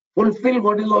fulfill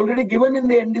what is already given in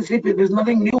the NDCP. There's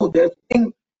nothing new. There's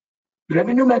nothing.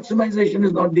 Revenue maximization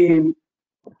is not the aim.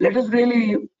 Let us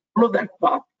really follow that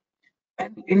path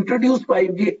and introduce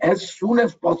 5G as soon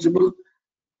as possible.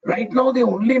 Right now, the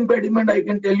only impediment I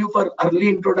can tell you for early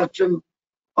introduction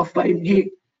of 5G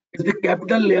is the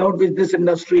capital layout which this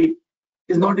industry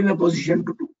is not in a position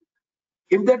to do.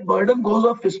 If that burden goes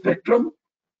off the spectrum,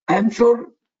 I am sure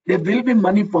there will be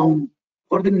money found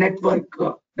for the network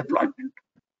deployment.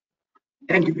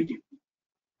 Thank you, PG.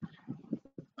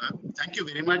 Thank you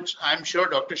very much. I'm sure,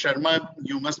 Dr. Sharma,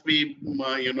 you must be,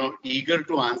 eager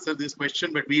to answer this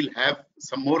question, but we'll have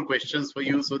some more questions for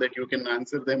you so that you can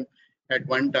answer them at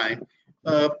one time.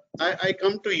 I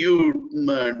come to you,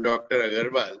 Dr.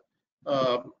 Agarwal.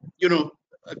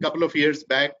 A couple of years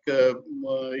back, there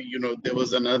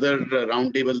was another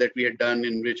roundtable that we had done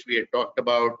in which we had talked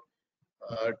about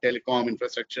telecom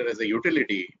infrastructure as a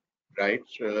utility, right?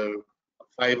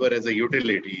 Fiber as a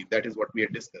utility. That is what we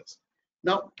had discussed.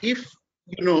 Now, if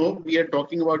we are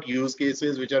talking about use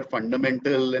cases which are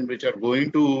fundamental and which are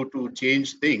going to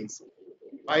change things,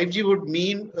 5G would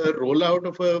mean a rollout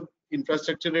of a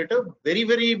infrastructure at a very,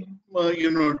 very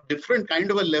different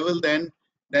kind of a level than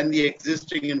the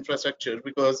existing infrastructure,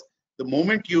 because the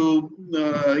moment you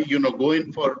go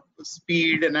in for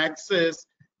speed and access,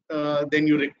 then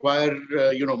you require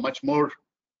much more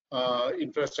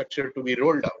infrastructure to be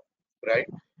rolled out, right?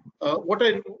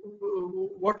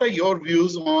 What are your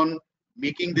views on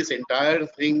making this entire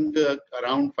thing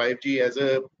around 5G as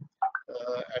a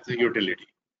as a utility.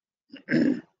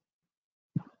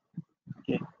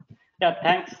 Okay. Yeah,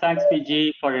 thanks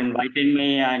PG for inviting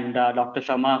me, and Dr.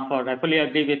 Sharma for, I fully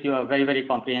agree with you, a very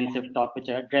comprehensive talk which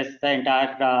addressed the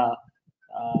entire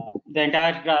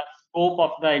scope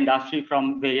of the industry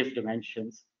from various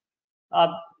dimensions.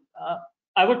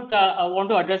 I want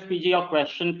to address PG your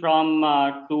question from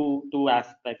two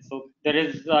aspects. So there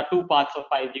is two parts of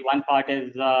 5G. One part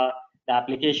is the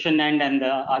application end, and the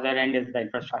other end is the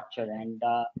infrastructure end.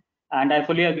 And I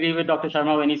fully agree with Dr.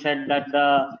 Sharma when he said that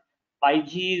the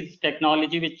 5G is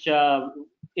technology which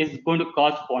is going to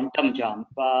cause quantum jump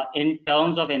in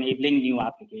terms of enabling new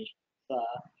applications,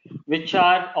 which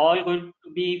are all going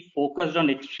to be focused on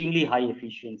extremely high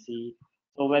efficiency.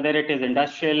 So whether it is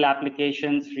industrial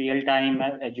applications, real-time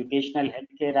educational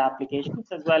healthcare applications,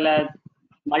 as well as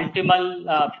multiple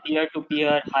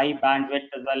peer-to-peer high bandwidth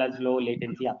as well as low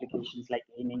latency applications like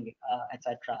gaming,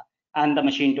 etc., and the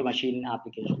machine-to-machine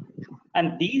application.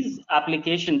 And these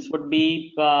applications would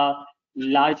be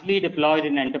largely deployed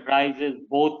in enterprises,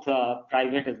 both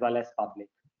private as well as public.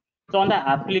 So on the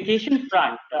application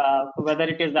front, whether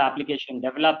it is the application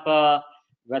developer,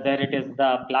 whether it is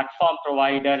the platform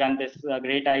provider, and this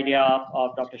great idea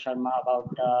of Dr. Sharma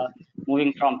about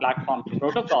moving from platform to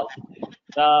protocol,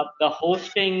 the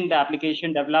hosting, the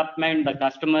application development, the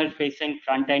customer-facing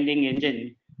front-ending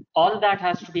engine, all that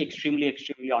has to be extremely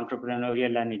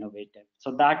entrepreneurial and innovative.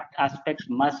 So that aspect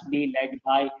must be led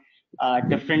by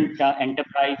different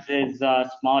enterprises,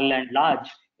 small and large,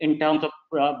 in terms of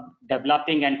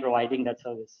developing and providing that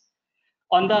service.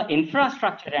 On the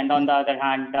infrastructure end, on the other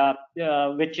hand,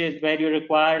 which is where you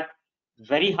require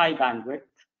very high bandwidth,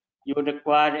 you would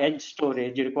require edge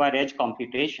storage, you require edge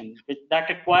computation, that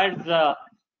requires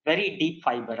very deep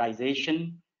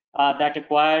fiberization, that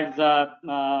requires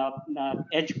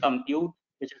edge compute,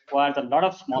 which requires a lot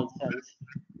of small cells,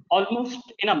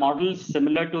 almost in a model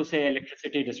similar to, say,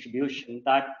 electricity distribution,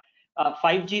 that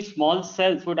 5G small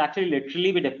cells would actually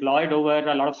literally be deployed over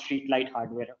a lot of street light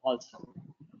hardware also.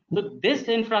 So this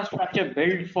infrastructure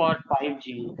built for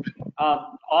 5G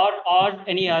or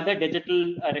any other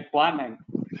digital requirement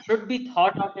should be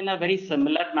thought of in a very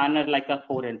similar manner like a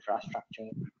core infrastructure,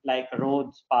 like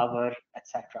roads, power,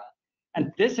 etc.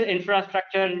 And this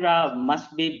infrastructure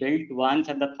must be built once,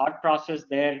 and the thought process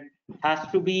there has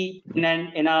to be in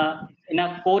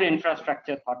a core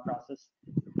infrastructure thought process,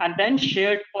 and then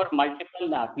shared for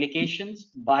multiple applications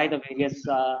by the various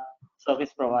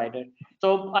service provider.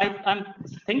 So I'm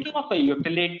thinking of a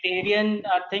utilitarian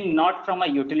thing, not from a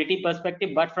utility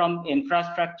perspective, but from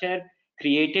infrastructure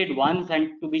created once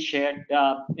and to be shared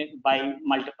by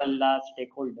multiple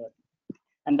stakeholders.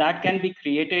 And that can be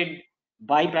created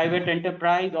by private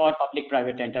enterprise or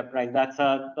public-private enterprise. That's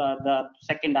the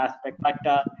second aspect. But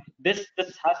this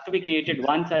has to be created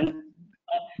once, and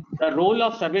the role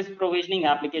of service provisioning,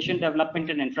 application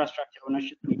development, and infrastructure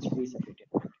ownership needs to be separated.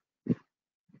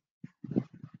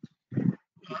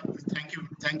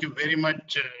 Thank you very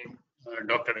much,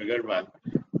 Dr. Agarwal.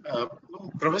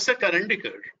 Professor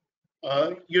Karandikar,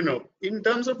 in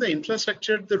terms of the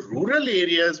infrastructure, the rural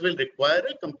areas will require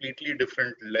a completely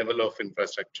different level of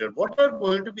infrastructure. What are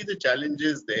going to be the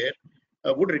challenges there?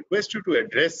 I would request you to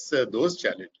address those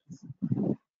challenges.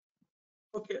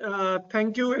 Okay,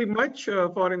 thank you very much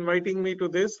for inviting me to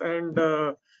this, and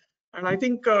I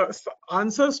think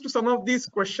answers to some of these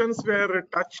questions were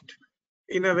touched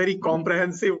in a very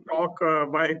comprehensive talk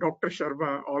by Dr.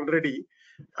 Sharma already.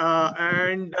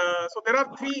 So there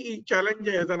are three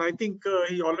challenges, and I think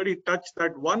he already touched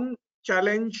that. One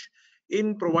challenge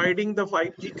in providing the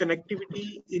 5G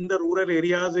connectivity in the rural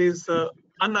areas is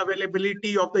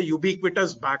unavailability of the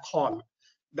ubiquitous backhaul.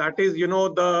 That is,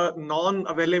 the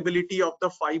non-availability of the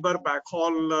fiber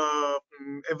backhaul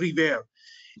everywhere.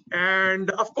 And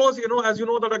of course, as you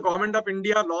know, that the government of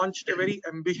India launched a very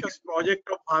ambitious project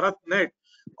of BharatNet,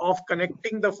 of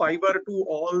connecting the fiber to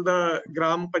all the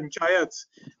gram panchayats.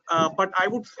 But I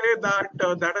would say that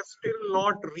that has still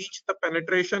not reached the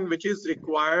penetration which is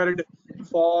required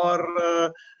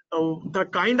for the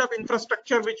kind of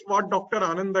infrastructure what Dr.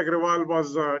 Anand Agarwal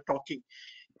was talking.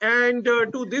 And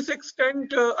to this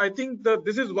extent, I think that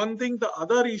this is one thing. The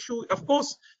other issue, of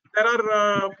course, there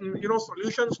are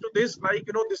solutions to this, like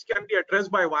this can be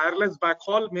addressed by wireless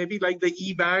backhaul, maybe like the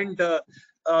E-band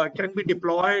can be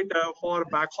deployed for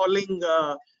backhauling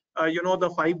the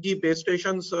 5G base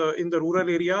stations in the rural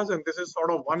areas. And this is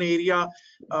sort of one area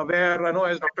where,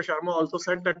 as Dr. Sharma also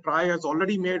said, that TRAI has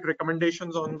already made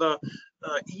recommendations on the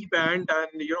E-band,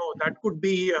 and that could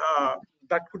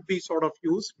be sort of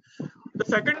used. The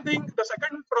second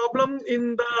problem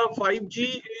in the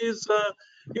 5G is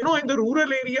in the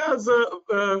rural areas,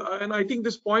 and I think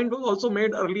this point was also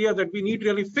made earlier, that we need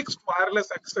really fixed wireless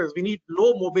access. We need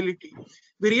low mobility.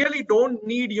 We really don't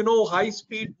need,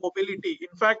 high-speed mobility.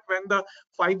 In fact, when the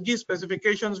 5G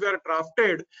specifications were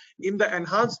drafted in the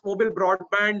enhanced mobile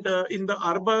broadband in the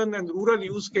urban and rural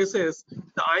use cases,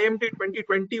 the IMT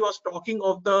 2020 was talking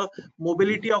of the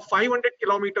mobility of 500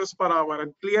 kilometers per hour.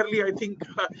 And clearly, I think,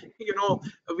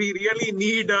 we really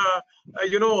need,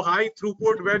 high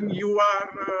throughput when you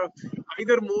are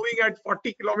either moving at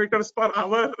 40 kilometers per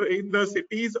hour in the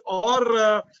cities,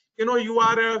 or, you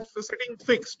are sitting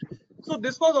fixed. So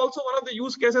this was also one of the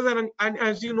use cases, and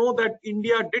as you know, that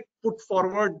India did put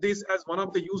forward this as one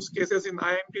of the use cases in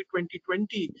IMT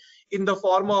 2020 in the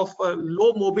form of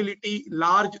low mobility,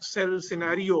 large cell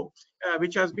scenario,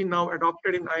 which has been now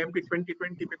adopted in IMT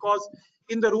 2020, because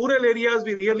in the rural areas,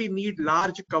 we really need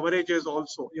large coverages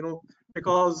also,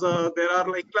 because there are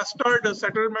like clustered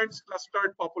settlements,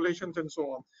 clustered populations, and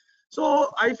so on.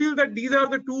 So I feel that these are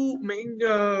the two main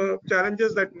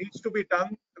challenges that needs to be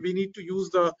done. We need to use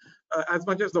the as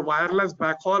much as the wireless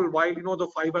backhaul, while the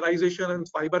fiberization and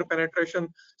fiber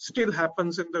penetration still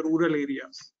happens in the rural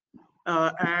areas.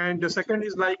 And the second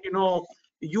is like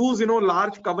use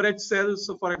large coverage cells.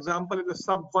 So for example, in the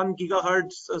sub 1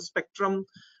 gigahertz spectrum,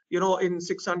 in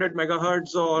 600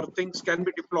 megahertz, or things can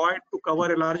be deployed to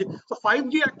cover a large. So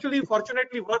 5G actually,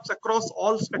 fortunately, works across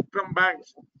all spectrum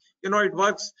bands. It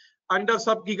works under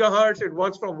sub gigahertz, it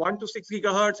works from 1 to 6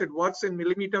 gigahertz, it works in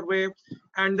millimeter wave,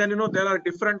 and then there are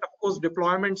different, of course,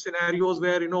 deployment scenarios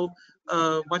where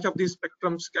much of these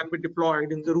spectrums can be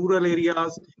deployed in the rural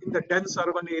areas, in the dense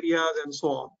urban areas, and so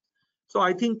on. So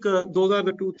I think those are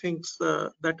the two things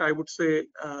that I would say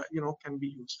can be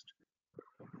used.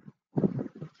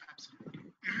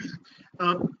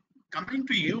 Coming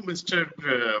to you, Mr.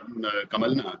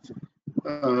 Kamal Nath.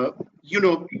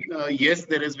 Yes,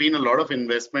 there has been a lot of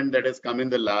investment that has come in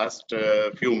the last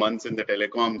few months in the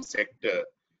telecom sector.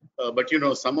 But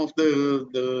some of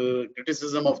the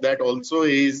criticism of that also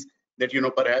is that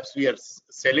perhaps we are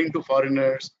selling to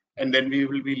foreigners and then we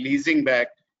will be leasing back,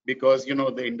 because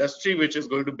the industry which is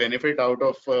going to benefit out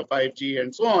of 5G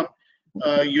and so on,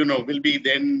 will be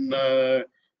then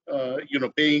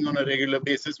paying on a regular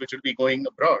basis, which will be going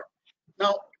abroad.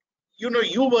 Now,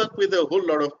 you work with a whole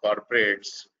lot of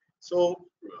corporates. So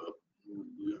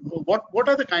what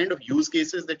are the kind of use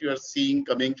cases that you are seeing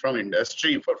coming from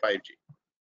industry for 5G?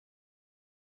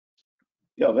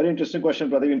 Yeah, very interesting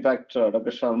question, Pradeep. In fact, Dr.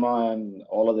 Sharma and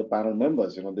all of the panel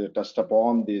members, they touched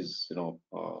upon these,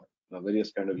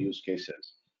 various kind of use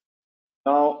cases.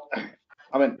 Now,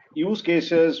 I mean, use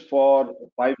cases for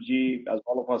 5G, as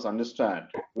all of us understand,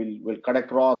 will cut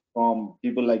across from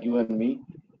people like you and me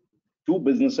to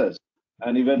businesses,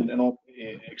 and even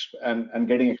and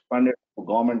getting expanded to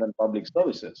government and public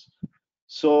services.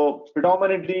 So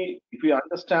predominantly, if we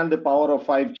understand the power of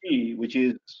 5G, which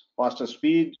is faster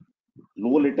speed,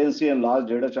 low latency, and large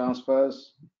data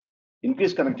transfers,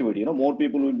 increased connectivity, more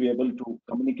people will be able to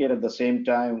communicate at the same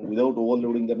time without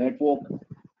overloading the network.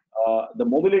 The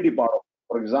mobility part of it,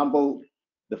 for example,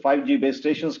 the 5G base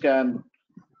stations can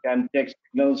take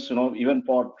signals, even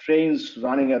for trains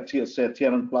running at say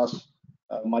 300 plus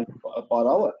miles per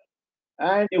hour,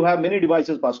 and you have many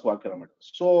devices per square kilometer.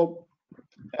 So,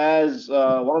 as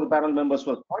one of the panel members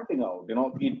was pointing out,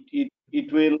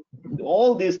 it will,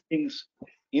 all these things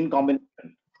in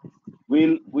combination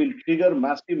will trigger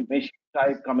massive machine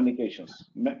type communications,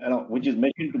 which is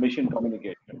machine to machine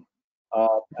communication,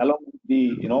 along with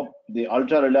the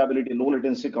ultra reliability, low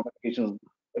latency communications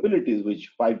abilities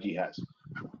which 5G has.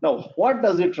 Now, what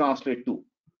does it translate to?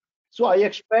 So I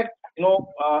expect,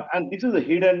 and this is a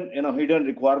hidden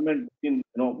requirement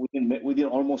within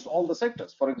almost all the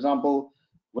sectors. For example,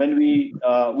 when we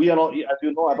are, as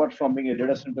you know, apart from being a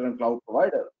data center and cloud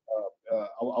provider,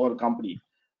 our company,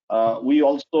 we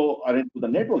also are into the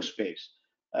network space.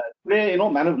 Today,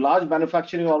 large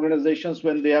manufacturing organizations,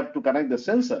 when they have to connect the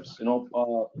sensors,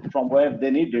 from where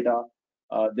they need data,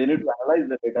 they need to analyze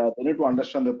the data, they need to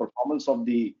understand the performance of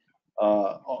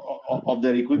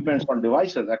their equipments on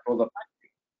devices across the factory.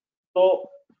 So,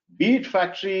 be it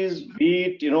factories, be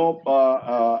it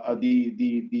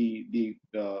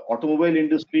the automobile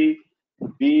industry,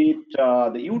 be it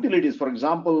the utilities. For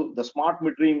example, the smart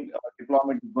metering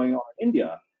deployment is going on in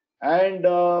India, and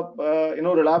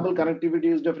reliable connectivity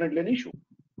is definitely an issue.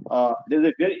 There's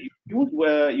a very huge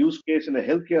use case in the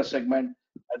healthcare segment,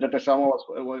 as Dr. Sharma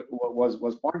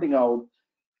was pointing out.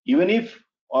 Even if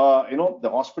the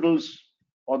hospitals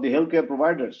or the healthcare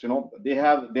providers,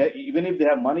 even if they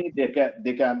have money, they can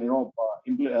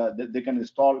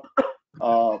install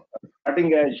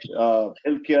cutting edge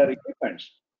healthcare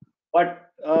equipments, but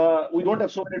we don't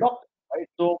have so many doctors, right?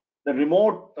 So the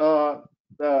remote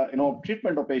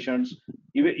treatment of patients,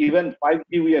 even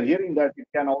 5G, we are hearing that it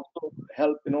can also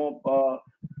help remote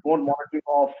monitoring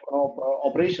of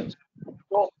operations.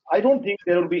 So I don't think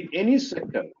there will be any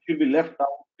sector which will be left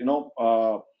out,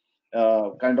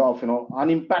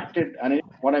 unimpacted. And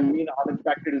what I mean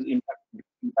unimpacted is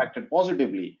impacted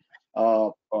positively,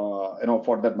 for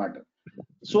that matter.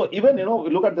 So even we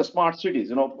look at the smart cities.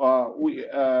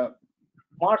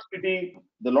 Smart city,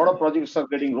 a lot of projects are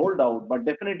getting rolled out, but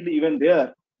definitely even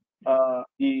there,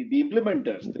 the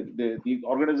implementers, the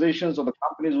organizations or the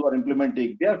companies who are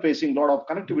implementing, they are facing a lot of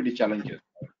connectivity challenges,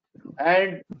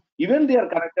 and even they are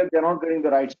connected, they are not getting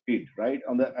the right speed, right?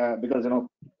 On the because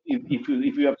if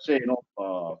you have say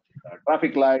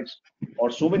traffic lights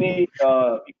or so many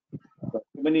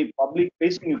public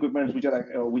facing equipments which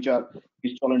are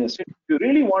installed in a city. If you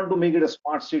really want to make it a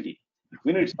smart city,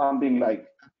 we need something like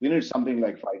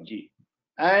 5G,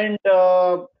 and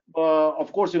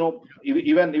of course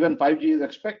even 5G is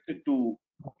expected to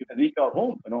reach our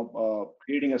home,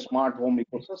 creating a smart home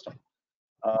ecosystem,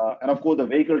 and of course the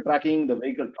vehicle tracking, the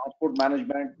vehicle transport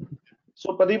management.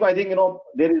 So Pradeep, I think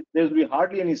there will be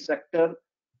hardly any sector,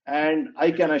 and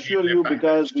I can assure you,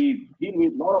 because we deal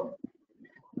with a lot of,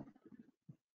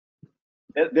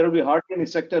 there will be hardly any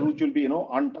sector which will be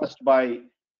untouched by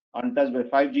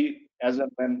 5G as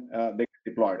and when they get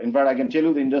deployed. In fact, I can tell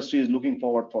you the industry is looking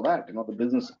forward for that. The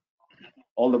business,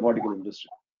 all the vertical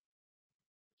industry.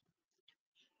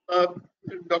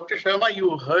 Dr. Sharma,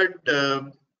 you heard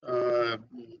the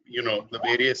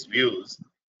various views,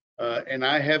 and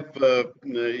I have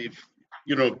Mr.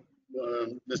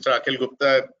 Akhil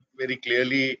Gupta very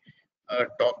clearly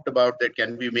talked about that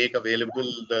can we make available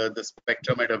the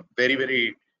spectrum at a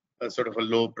very sort of a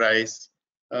low price,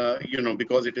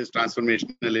 because it is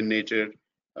transformational in nature.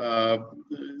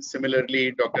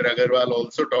 Similarly, Dr. Agarwal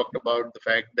also talked about the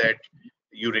fact that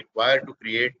you require to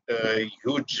create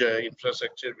huge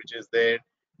infrastructure which is there.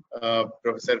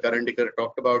 Professor Karandikar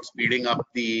talked about speeding up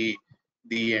the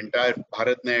entire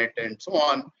BharatNet and so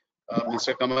on.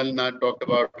 Mr. Kamal Nath talked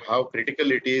about how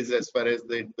critical it is as far as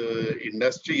the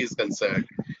industry is concerned.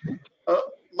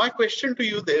 My question to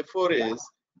you, therefore, is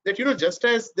that just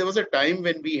as there was a time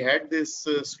when we had this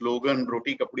slogan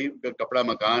 "Roti Kapda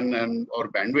Makan" or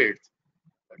bandwidth,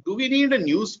 do we need a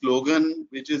new slogan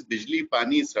which is "Bijli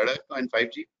Pani Sadak" and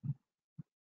 5G?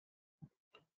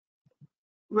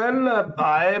 Well,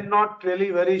 I am not really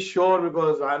very sure,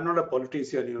 because I'm not a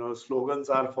politician. Slogans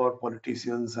are for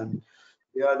politicians, and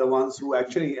they are the ones who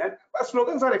actually, and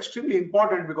slogans are extremely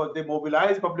important because they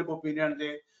mobilize public opinion.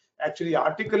 They actually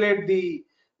articulate the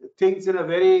things in a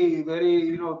very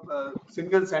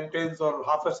single sentence or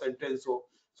half a sentence. So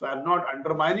I'm not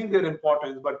undermining their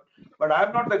importance, but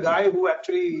I'm not the guy who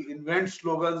actually invents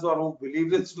slogans or who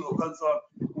believes in slogans or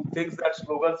who thinks that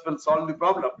slogans will solve the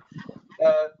problem.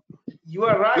 You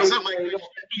are right. So my question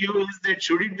to you is that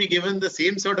should it be given the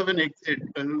same sort of an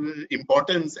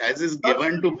importance as is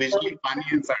given to Bijli Pani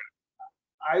and Sadak?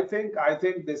 I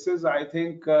think this is.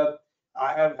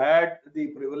 I have had the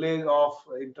privilege of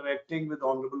interacting with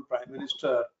Honorable Prime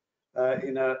Minister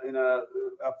in a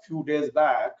few days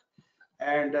back,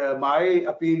 and my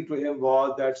appeal to him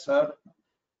was that, sir,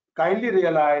 kindly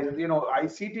realize,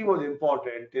 ICT was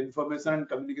important, information and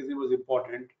communication was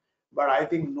important, but I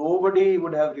think nobody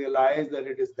would have realized that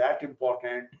it is that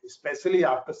important, especially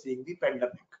after seeing the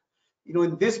pandemic.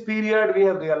 In this period, we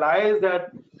have realized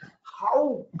that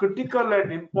how critical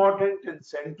and important and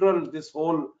central this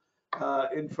whole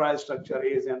infrastructure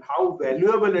is, and how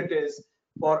valuable it is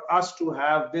for us to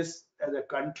have this as a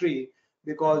country,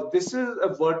 because this is a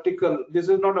vertical, this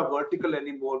is not a vertical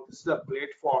anymore, this is a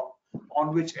platform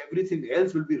on which everything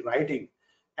else will be riding,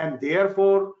 and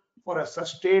therefore for a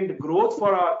sustained growth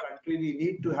for our country, we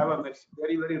need to have a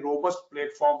very robust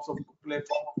platform of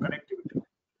connectivity.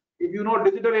 If you know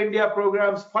Digital India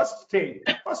program's first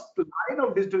line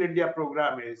of Digital India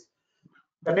program is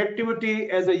connectivity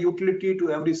as a utility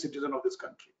to every citizen of this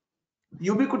country.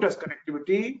 Ubiquitous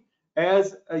connectivity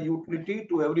as a utility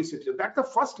to every citizen. That's the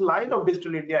first line of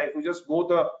Digital India. If you just go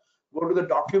to the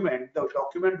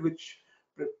document which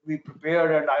we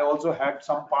prepared, and I also had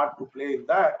some part to play in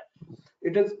that.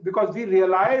 It is because we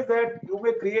realize that you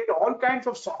may create all kinds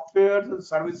of softwares and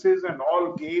services and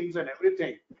all games and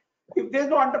everything. If there's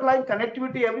no underlying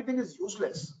connectivity, everything is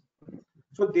useless.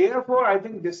 So therefore, I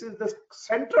think this is the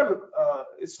central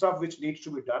stuff which needs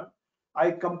to be done.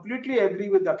 I completely agree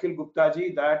with Akhil Gupta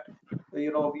ji that we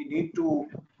need to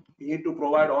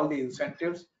provide all the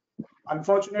incentives.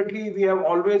 Unfortunately, we have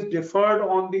always differed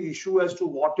on the issue as to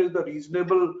what is the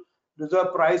reasonable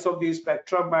reserve price of the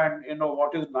spectrum and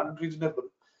what is non-reasonable.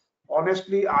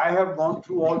 Honestly, I have gone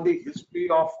through all the history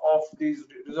of these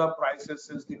reserve prices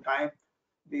since the time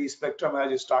the spectrum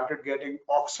has started getting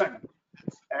auctioned,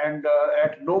 and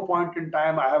at no point in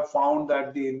time I have found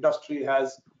that the industry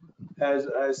has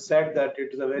said that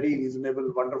it is a very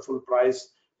reasonable, wonderful price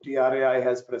TRAI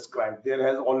has prescribed. There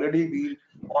has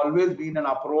always been an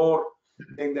uproar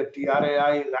saying that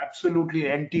TRAI is absolutely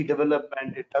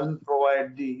anti-development. It doesn't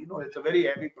provide the, it's a very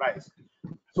heavy price.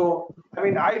 So, I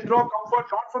mean, I draw comfort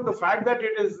not from the fact that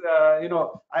it is,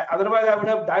 otherwise I would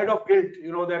have died of guilt,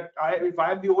 that if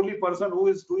I am the only person who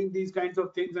is doing these kinds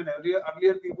of things, and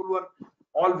earlier people were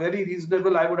all very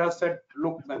reasonable, I would have said,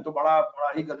 look, मैं तो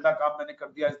बड़ा ही गंदा काम मैंने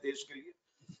कर दिया इस देश के लिए.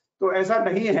 तो ऐसा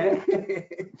नहीं है.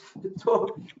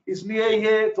 तो इसलिए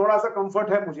ये थोड़ा सा comfort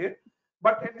है मुझे.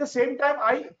 But at the same time,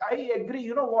 I agree.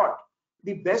 You know what?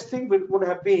 The best thing would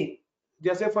have been,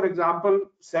 just say for example,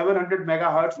 700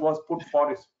 megahertz was put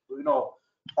for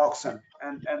auction,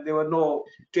 and there were no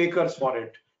takers for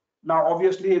it. Now,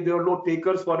 obviously, if there were no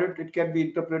takers for it, it can be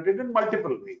interpreted in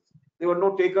multiple ways. There were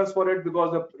no takers for it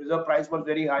because the reserve price was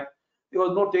very high. There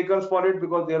was no takers for it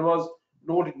because there was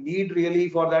no need really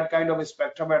for that kind of a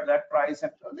spectrum at that price,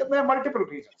 and there are multiple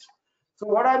reasons. So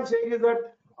what I'm saying is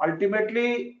that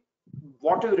ultimately,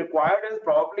 what is required is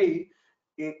probably,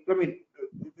 I mean,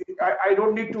 I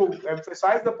don't need to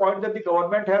emphasize the point that the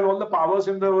government has all the powers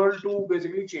in the world to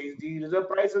basically change the reserve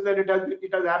prices, and it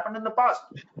has happened in the past.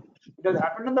 It has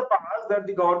happened in the past that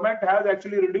the government has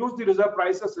actually reduced the reserve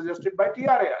prices suggested by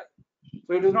TRAI.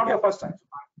 So it is not the first time.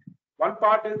 One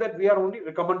part is that we are only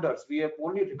recommenders. We have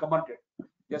only recommended.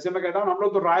 जैसे मैं कहता हूँ हम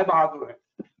लोग तो राय बहादुर हैं.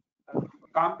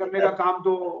 काम करने का काम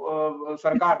तो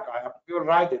सरकार का है. हम केवल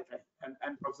राय देते हैं.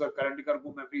 And Professor Karandikar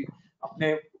को मैं भी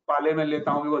अपने पाले में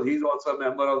लेता हूँ because he is also a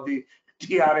member of the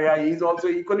TRAI. He is also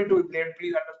equally to be blamed.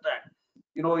 Please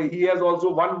understand. He has also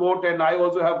one vote, and I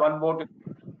also have one vote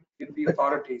in the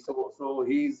authority. So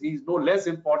he's no less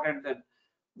important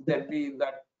than me in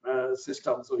that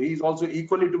system. So he's also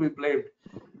equally to be blamed.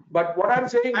 But what I'm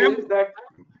saying is that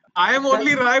I am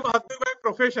only Rai Bahadur by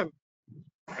profession.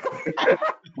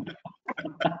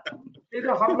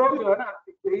 हम लोग जो है ना,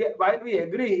 while we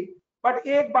agree, but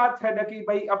एक बात है ना कि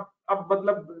भाई अब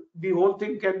मतलब the whole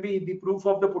thing can be the proof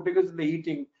of the pudding is in the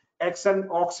eating.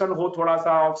 Auction हो, थोड़ा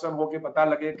सा auction हो के पता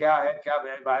लगे क्या है, क्या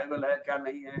viable है, क्या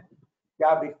नहीं है,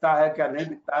 क्या बिकता है, क्या नहीं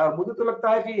बिकता है. और मुझे तो लगता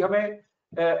है कि हमें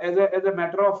as a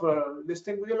matter of this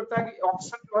thing, मुझे लगता है कि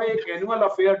auction जो है एक annual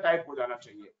affair type हो जाना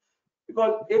चाहिए.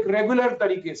 Because एक रेगुलर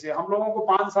तरीके से हम लोगों को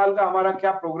 5 साल का हमारा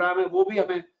क्या प्रोग्राम है वो भी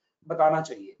हमें बताना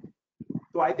चाहिए.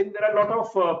 So I think there are a lot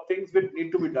of things which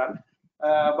need to be done,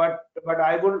 but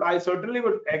I certainly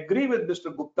would agree with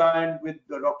Mr. Gupta and with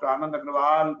Dr. Anand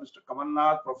Agarwal, Mr.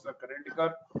 Kamal, Professor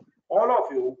Karandikar, all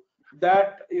of you,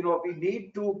 that we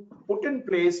need to put in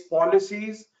place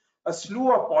policies, a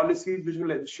slew of policies which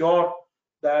will ensure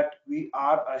that we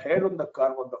are ahead on the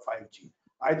curve on the 5G.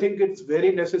 I think it's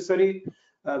very necessary.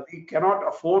 We cannot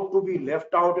afford to be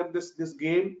left out in this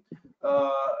game,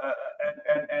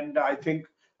 and I think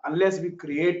unless we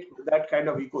create that kind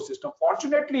of ecosystem.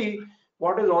 Fortunately,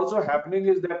 what is also happening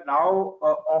is that now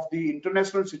of the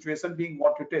international situation being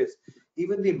what it is,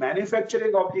 even the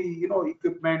manufacturing of the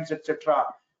equipments, etc.,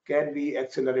 can be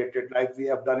accelerated, like we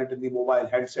have done it in the mobile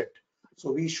handset.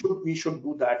 So we should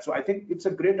do that. So I think it's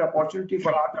a great opportunity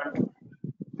for our country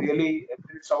really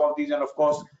build some of these, and of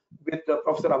course with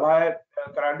Professor Abhay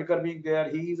Karandikar being there,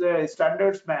 he is a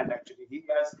standards man actually. He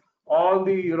has all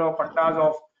the fundas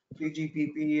of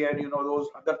 3GPP and those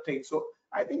other things. So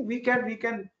I think we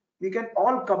can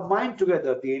all combine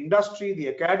together, the industry, the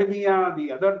academia,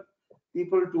 the other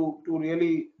people to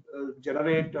really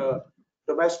generate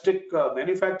domestic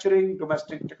manufacturing,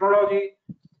 domestic technology,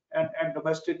 and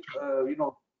domestic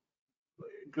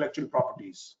intellectual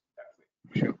properties.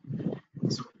 Sure.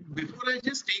 So before I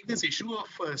just take this issue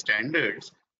of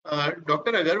standards,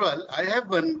 Dr. Agarwal, I have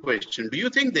one question. Do you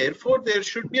think therefore there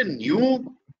should be a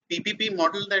new PPP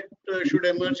model that should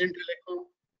emerge in telecom?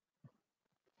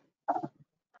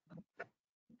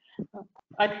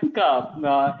 I think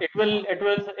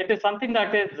it is something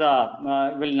that is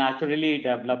will naturally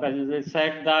develop. As I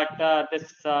said, that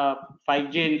this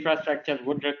 5G infrastructure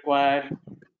would require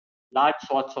large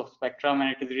swaths of spectrum,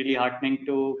 and it is really heartening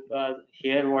to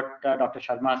hear what Dr.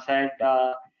 Sharma said.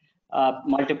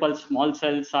 Multiple small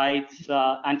cell sites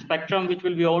and spectrum which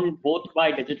will be owned both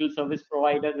by digital service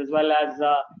providers as well as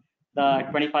the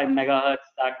 25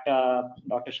 megahertz that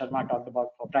Dr. Sharma talked about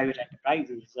for private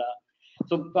enterprises.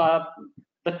 So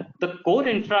the core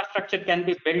infrastructure can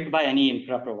be built by any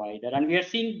infra provider, and we are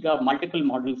seeing multiple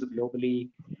models globally,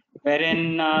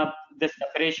 wherein the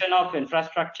separation of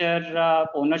infrastructure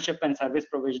ownership and service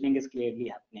provisioning is clearly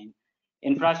happening.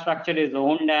 Infrastructure is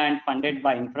owned and funded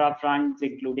by infra funds,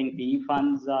 including PE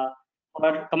funds,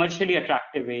 for commercially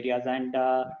attractive areas. And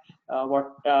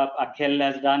what Akhil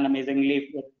has done amazingly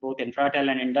with both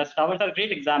Infratel and Indus Towers are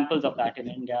great examples of that in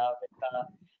India.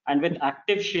 And with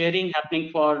active sharing happening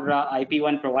for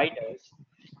IP1 providers,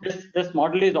 this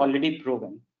model is already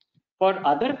proven. For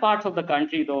other parts of the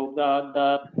country, though,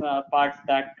 the parts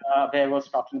that Abhay was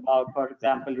talking about, for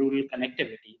example, rural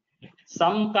connectivity,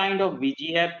 some kind of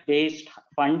VGF-based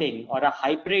funding or a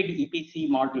hybrid EPC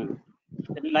model,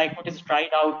 like what is tried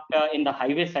out in the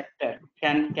highway sector,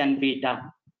 can be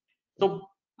done. So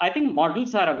I think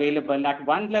models are available. At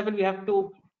one level, we have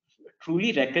to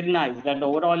truly recognize that the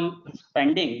overall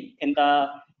spending in the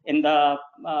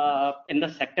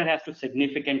sector has to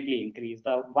significantly increase.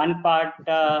 The one part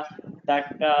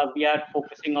that we are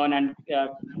focusing on and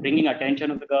bringing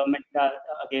attention of the government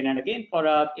again and again, for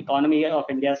an economy of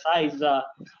India's size,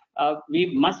 we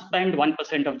must spend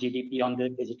 1% of GDP on the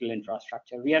digital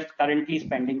infrastructure. We are currently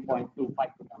spending 0.25%.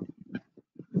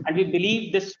 And we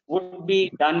believe this would be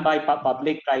done by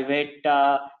public-private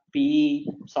PE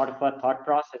sort of a thought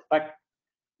process, but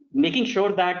making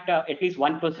sure that at least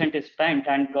 1% is spent,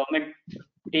 and government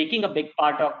taking a big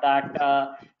part of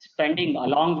that spending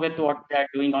along with what they're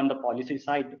doing on the policy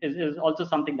side is also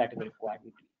something that is required.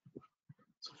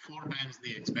 So 4 times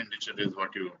the expenditure is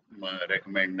what you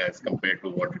recommend as compared to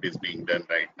what it is being done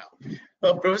right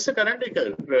now. Professor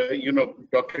Karandikar, you know,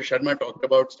 Dr. Sharma talked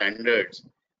about standards.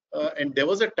 And there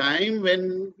was a time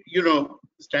when, you know,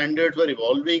 standards were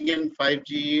evolving in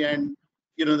 5G, and,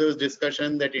 you know, there was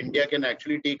discussion that India can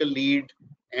actually take a lead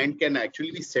and can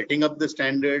actually be setting up the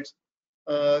standards.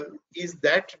 Is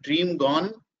that dream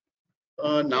gone?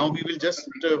 Now we will just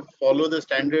follow the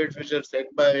standards which are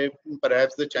set by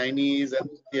perhaps the Chinese and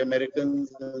the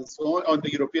Americans and so on, or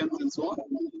the Europeans and so on?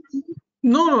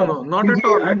 No, not at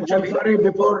all. I'm sorry,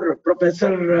 before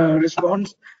Professor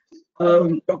responds,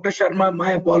 Dr. Sharma,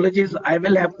 my apologies. I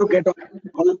will have to get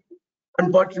on.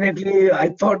 Unfortunately, I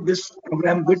thought this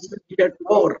program would be at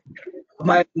 4.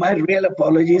 My real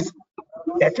apologies.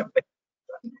 Catch up.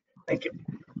 Thank you.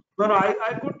 No,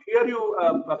 I could hear you,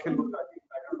 Akhil. I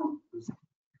don't know.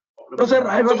 No, sir,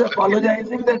 I was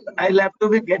apologizing that I'll have to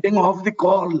be getting off the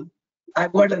call.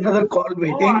 I've got another call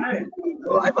waiting.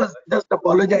 So I was just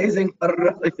apologizing for,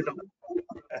 you know.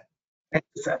 Thank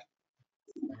you, sir.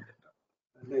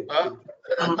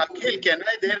 Akhil, can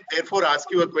I therefore ask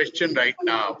you a question right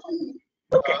now?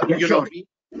 Okay, yeah, you sure. know,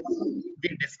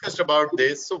 we discussed about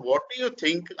this. So what do you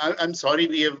think? I'm sorry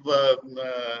we have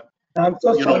I'm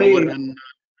so sorry. overrun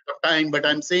time, but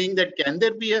I'm saying that can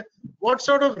there be what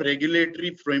sort of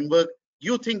regulatory framework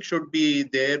you think should be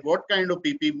there? What kind of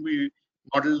PPP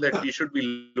model that we should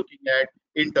be looking at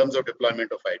in terms of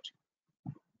deployment of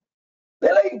 5G?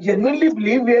 Well, I genuinely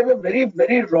believe we have a very,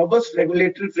 very robust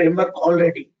regulatory framework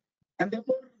already. And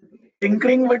therefore,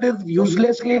 tinkering with it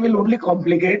uselessly will only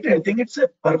complicate. I think it's a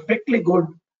perfectly good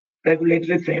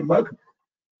regulatory framework.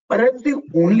 Perhaps the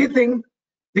only thing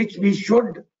which we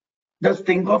should just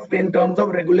think of in terms of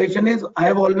regulation is, I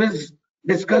have always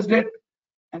discussed it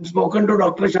and spoken to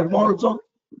Dr. Sharma also.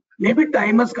 Maybe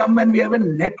time has come when we have a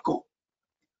NetCo,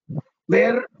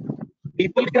 where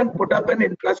people can put up an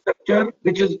infrastructure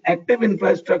which is active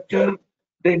infrastructure,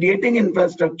 radiating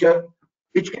infrastructure,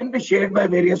 which can be shared by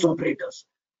various operators.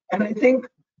 And I think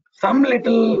some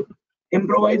little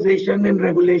improvisation in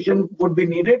regulation would be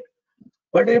needed.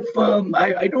 But if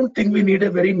I don't think we need a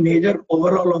very major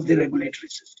overhaul of the regulatory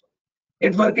system.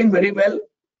 It's working very well.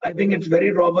 I think it's very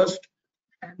robust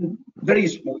and very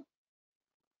smooth.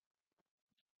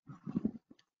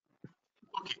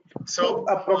 Okay, so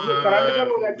Professor Karandikar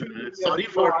was actually sorry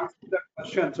for answering that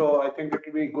question. So I think it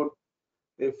would be good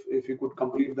if you could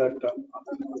complete that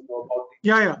about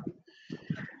Yeah.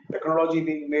 technology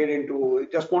being made into.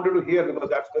 Just wanted to hear, because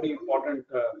that's very important.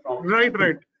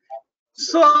 Right.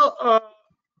 So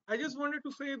I just wanted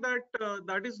to say that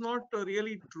that is not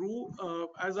really true.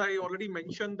 As I already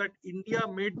mentioned, that India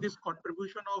made this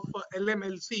contribution of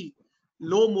LMLC,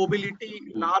 low mobility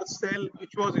large cell,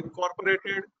 which was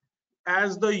incorporated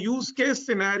as the use case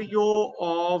scenario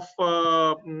of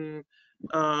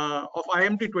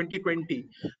IMT 2020.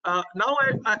 Now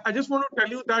I just want to tell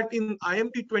you that in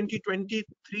IMT 2020,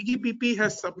 3GPP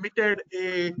has submitted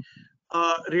a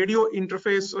radio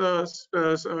interface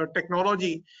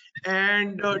technology,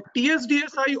 and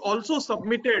TSDSI also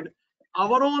submitted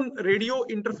our own radio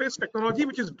interface technology,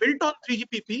 which is built on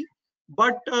 3GPP,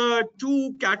 But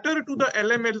to cater to the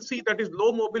LMLC, that is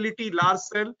low mobility large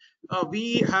cell,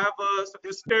 we have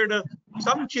suggested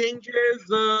some changes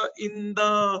in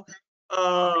the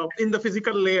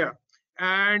physical layer,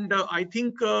 and I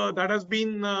think that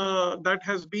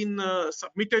has been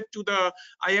submitted to the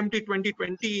IMT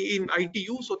 2020 in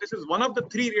ITU. So this is one of the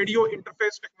 3 radio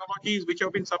interface technologies which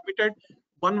have been submitted.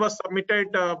 One was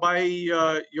submitted by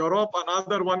Europe,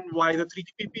 another one by the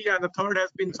 3GPP, and the third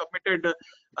has been submitted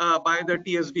by the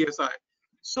TSDSI.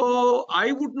 So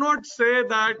I would not say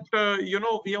that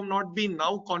we have not been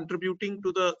now contributing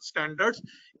to the standards.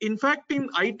 In fact, in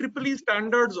IEEE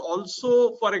standards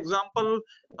also, for example,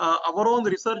 our own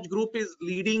research group is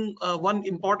leading one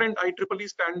important IEEE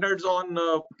standards on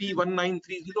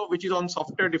P1930, which is on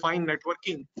software defined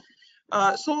networking.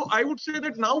 So I would say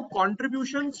that now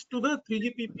contributions to the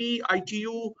 3GPP,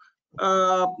 ITU,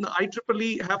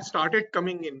 IEEE have started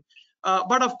coming in.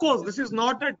 But of course, this is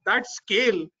not at that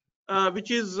scale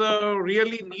which is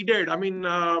really needed. I mean,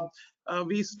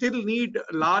 we still need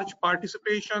large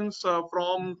participations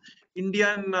from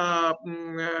Indian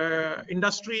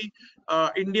industry,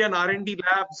 Indian R&D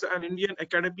labs, and Indian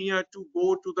academia to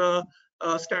go to the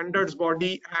standards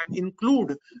body and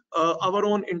include our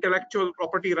own intellectual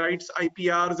property rights,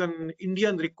 IPRs, and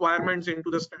Indian requirements into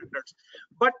the standards.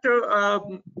 But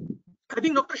I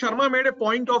think Dr. Sharma made a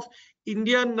point of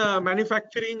Indian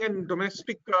manufacturing and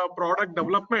domestic product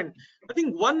development. I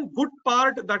think one good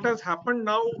part that has happened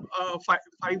now,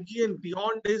 5G and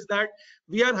beyond, is that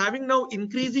we are having now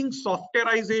increasing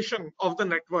softwareization of the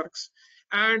networks.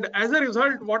 And as a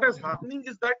result, what is happening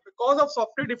is that because of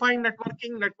software-defined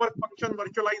networking, network function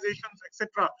virtualizations,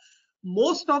 etc.,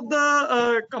 most of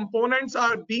the components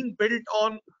are being built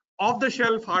on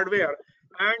off-the-shelf hardware.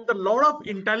 And a lot of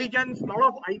intelligence, a lot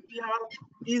of IPR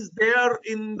is there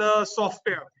in the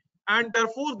software. And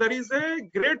therefore, there is a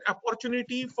great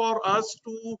opportunity for us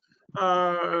to,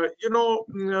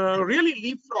 really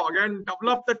leapfrog and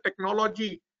develop the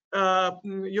technology.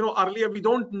 Earlier we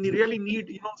don't really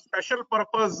need, special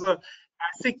purpose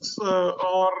ASICs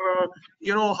or,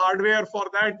 hardware for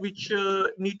that, which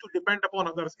need to depend upon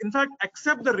others. In fact,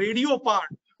 except the radio part,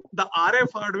 the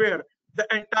RF hardware, the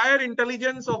entire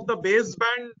intelligence of the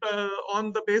baseband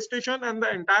on the base station and the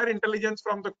entire intelligence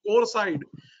from the core side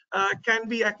can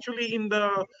be actually in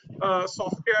the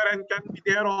software and can be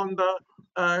there on the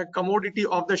commodity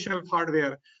of the shelf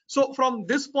hardware. So from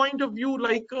this point of view,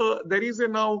 there is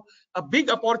now a big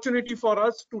opportunity for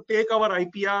us to take our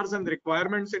IPRs and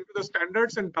requirements into the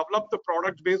standards and develop the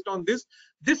products based on this.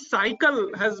 This cycle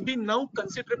has been now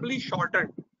considerably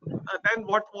shortened than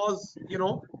what was,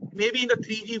 maybe in the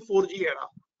 3G, 4G era.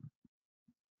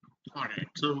 All right.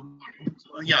 So,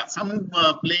 yeah, some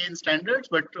play in standards,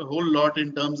 but a whole lot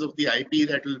in terms of the IP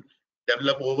that will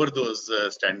develop over those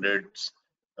standards.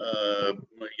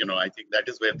 I think that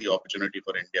is where the opportunity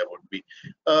for India would be.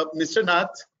 Mr. Nath,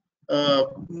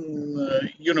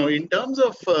 in terms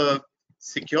of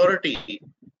security,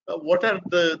 what are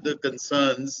the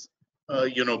concerns,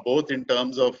 both in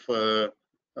terms of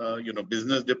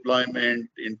business deployment,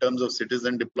 in terms of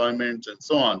citizen deployments, and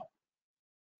so on?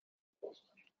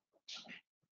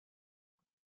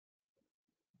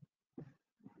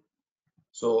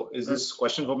 So is this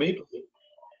question for me?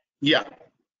 Yeah.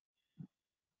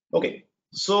 Okay.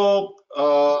 So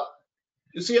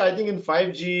you see, I think in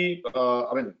 5G,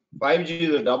 5G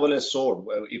is a double-edged sword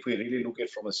if we really look at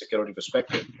it from a security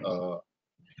perspective.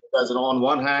 Because on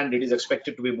one hand, it is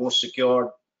expected to be more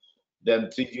secure than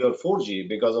 3G or 4G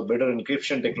because of better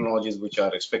encryption technologies which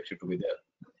are expected to be there.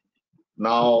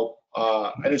 Now,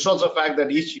 and it's also a fact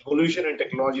that each evolution in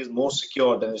technology is more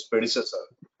secure than its predecessor,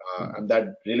 and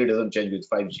that really doesn't change with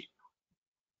 5G.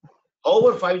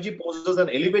 However, 5G poses an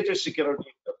elevated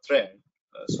security threat,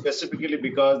 specifically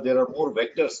because there are more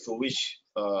vectors through which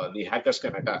the hackers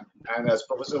can attack. And as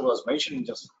Professor was mentioning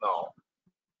just now,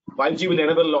 5G will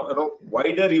enable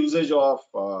wider usage of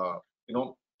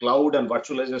cloud and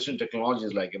virtualization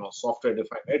technologies like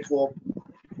software-defined network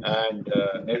and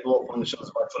network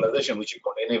functions virtualization, which is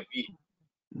called NFV.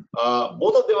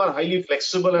 Both of them are highly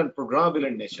flexible and programmable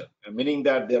in nature, meaning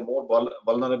that they are more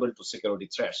vulnerable to security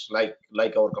threats,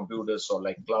 like our computers or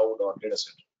like cloud or data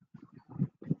center.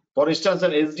 For instance,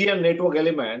 an SDN network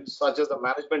element, such as the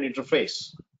management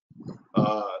interface,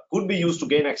 could be used to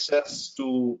gain access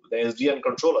to the SDN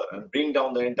controller and bring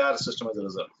down the entire system as a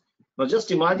result. Now,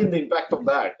 just imagine the impact of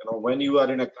that. When you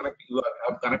are in a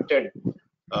have connected,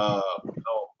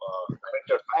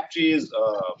 connected factories,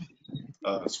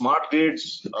 smart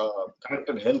grids,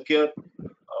 connected healthcare,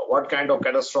 what kind of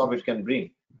catastrophe it can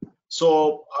bring.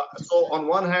 So on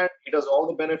one hand, it has all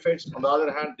the benefits. On the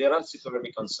other hand, there are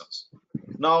security concerns.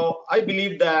 Now, I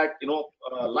believe that,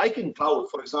 like in cloud,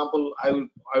 for example, I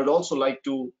would also like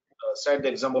to set the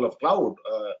example of cloud.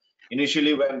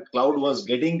 Initially, when cloud was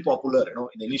getting popular,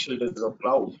 in the initial days of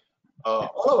cloud,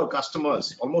 all our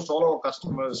customers, almost all our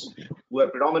customers who were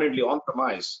predominantly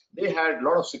on-premise, they had a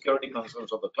lot of security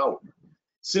concerns of the cloud,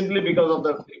 simply because of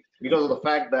the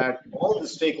fact that all the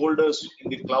stakeholders in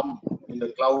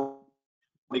the cloud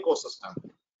ecosystem,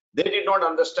 they did not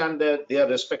understand their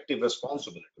respective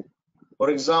responsibility. For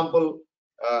example,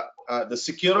 the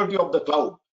security of the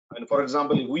cloud. And for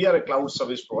example, if we are a cloud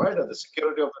service provider, the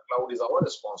security of the cloud is our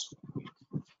responsibility.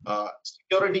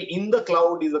 Security in the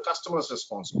cloud is the customer's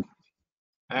responsibility.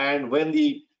 And when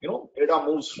the data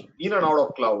moves in and out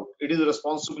of cloud, it is the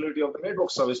responsibility of the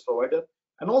network service provider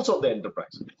and also of the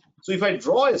enterprise. So if I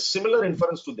draw a similar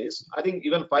inference to this, I think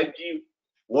even 5G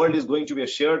world is going to be a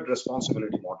shared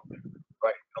responsibility model,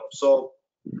 right? So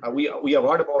we have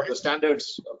heard about the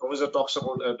standards. Professor talks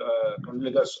about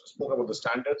Karandikar spoke about the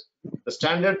standards. The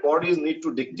standard bodies need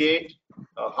to dictate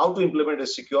how to implement a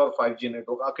secure 5G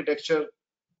network architecture.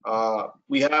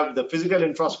 We have the physical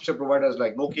infrastructure providers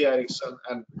like Nokia, Ericsson,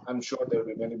 and I'm sure there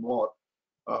will be many more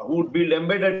who would build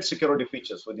embedded security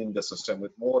features within the system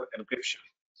with more encryption.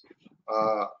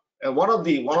 And one of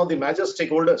the major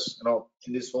stakeholders,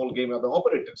 in this whole game are the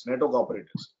operators, network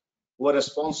operators, who are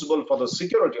responsible for the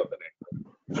security of the network.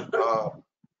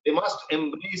 They must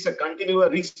embrace a continuous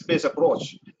risk-based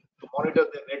approach to monitor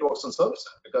the networks and services,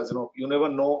 because you never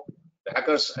know, the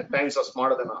hackers at times are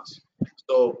smarter than us.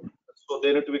 So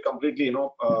they need to be completely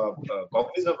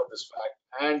cognizant of this fact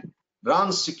and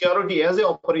run security as a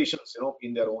operations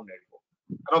in their own network.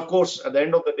 And of course, at the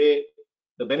end of the day,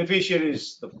 the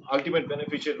beneficiaries, the ultimate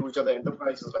beneficiaries, which are the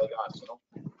enterprises like us,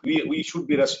 we should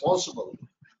be responsible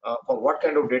for what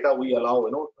kind of data we allow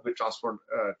to be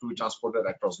transported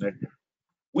across network.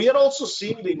 We are also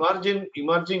seeing the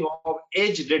emerging of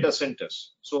edge data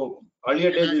centers. So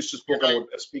earlier days we used to speak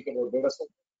about data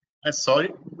centers.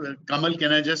 Sorry, Kamal,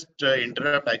 can I just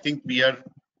interrupt? I think we are,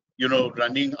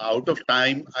 running out of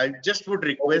time. I just would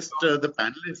request the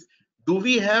panelists, do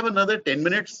we have another 10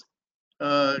 minutes?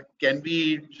 Can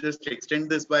we just extend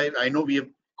this by, I know we have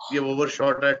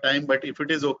overshot our time, but if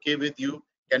it is okay with you,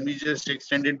 can we just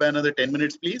extend it by another 10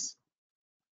 minutes, please?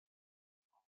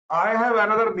 I have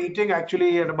another meeting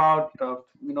actually at about,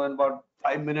 in about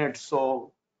 5 minutes.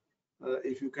 So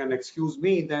if you can excuse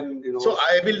me, then, So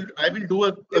I will do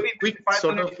a quick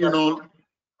sort of,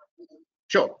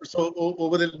 Sure. So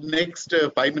over the next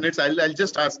 5 minutes, I'll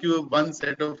just ask you one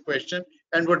set of questions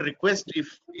and would request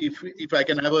if I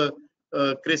can have a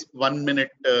crisp 1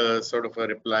 minute sort of a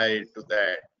reply to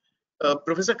that.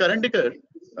 Professor Karandikar,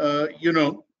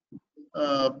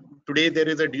 today there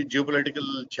is a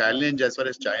geopolitical challenge as far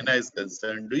as China is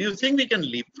concerned. Do you think we can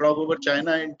leapfrog over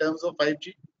China in terms of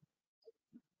 5G?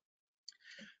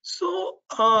 So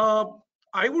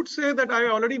I would say that I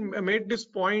already made this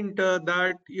point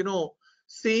that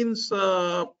since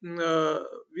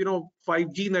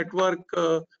 5G network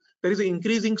there is an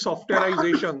increasing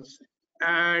softwareizations,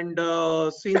 and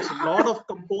since a lot of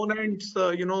components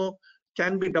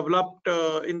can be developed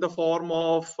in the form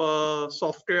of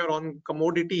software on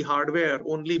commodity hardware,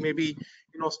 only maybe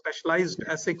specialized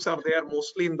ASICs are there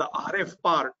mostly in the RF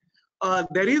part.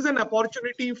 There is an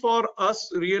opportunity for us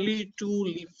really to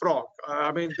leapfrog.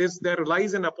 I mean, there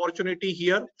lies an opportunity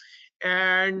here,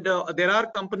 and there are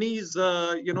companies,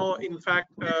 in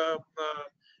fact,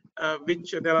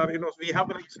 which there are, we have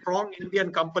like strong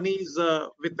Indian companies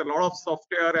with a lot of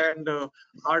software and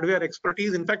hardware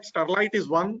expertise. In fact, Sterlite is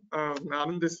one.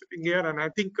 Anand is here, and I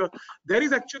think there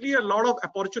is actually a lot of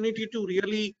opportunity to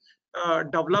really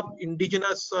develop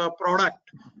indigenous product,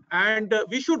 and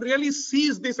we should really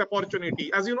seize this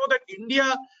opportunity. As you know, that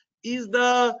India is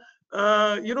the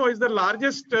is the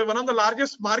largest, one of the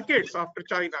largest markets after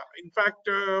China. In fact,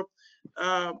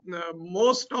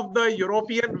 most of the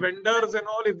European vendors and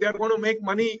all, if they are going to make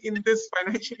money in this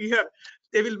financial year,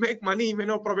 they will make money,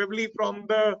 probably from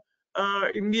the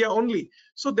India only.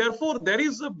 So therefore, there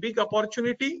is a big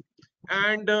opportunity,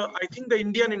 and I think the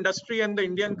Indian industry and the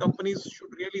Indian companies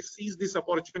should really seize this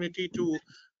opportunity to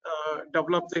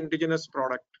develop the indigenous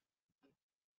product.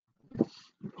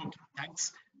 Okay,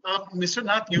 thanks. Mr.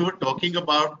 Nath, you were talking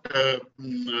about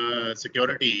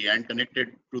security, and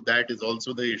connected to that is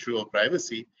also the issue of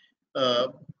privacy.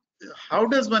 How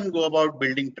does one go about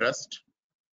building trust?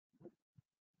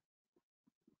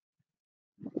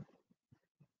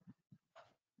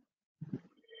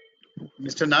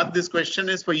 Mr. Nath, this question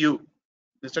is for you.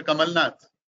 Mr. Kamal Nath.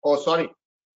 Oh, sorry.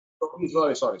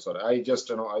 Sorry. I just,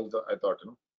 I thought,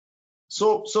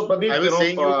 So Pradeep, I was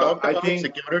saying you talked I about think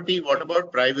security. What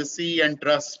about privacy and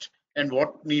trust, and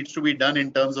what needs to be done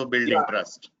in terms of building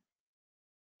trust?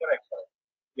 correct.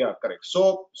 Yeah, correct.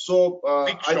 So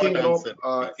Quick, I think short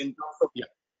answer, in terms of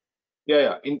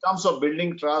in terms of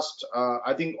building trust,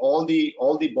 I think all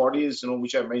the bodies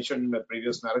which I mentioned in the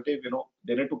previous narrative,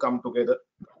 they need to come together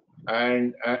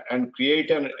and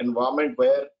create an environment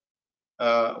where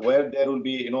there will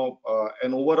be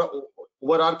an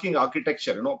overarching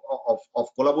architecture of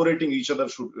collaborating each other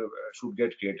should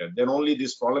get created. Then only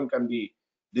this problem can be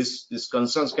this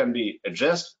concerns can be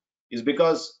addressed, is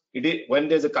because when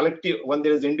there's a collective, when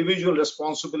there is individual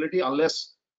responsibility,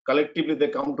 unless collectively they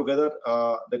come together,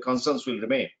 the concerns will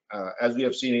remain, as we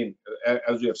have seen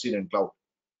in cloud.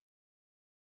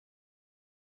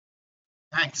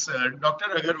 Thanks, Dr.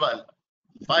 Agarwal.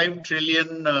 5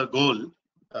 trillion goal.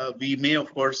 We may,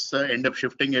 of course, end up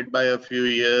shifting it by a few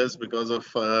years because of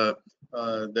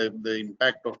the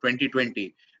impact of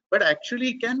 2020. But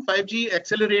actually, can 5G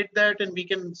accelerate that, and we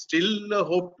can still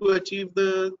hope to achieve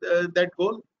that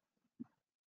goal?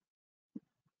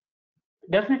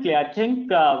 Definitely, I think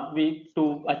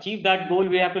to achieve that goal,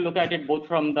 we have to look at it both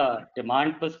from the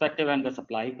demand perspective and the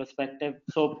supply perspective.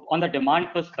 So on the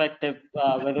demand perspective,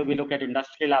 whether we look at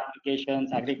industrial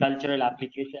applications, agricultural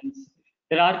applications,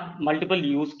 there are multiple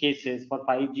use cases for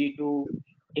 5G to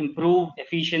improve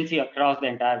efficiency across the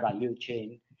entire value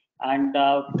chain. And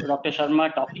Dr.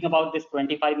 Sharma talking about this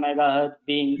 25 megahertz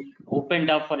being opened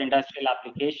up for industrial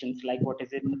applications like what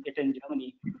is in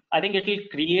Germany, I think it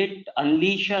will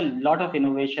unleash a lot of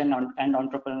innovation and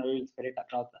entrepreneurial spirit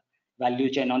across the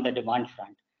value chain on the demand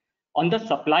front. On the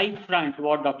supply front,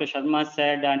 what Dr. Sharma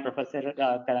said and Professor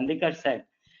Karandikar said,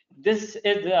 this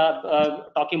is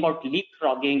talking about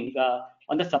leapfrogging.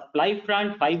 On the supply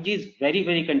front, 5G is very,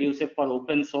 very conducive for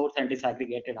open source and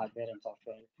disaggregated hardware and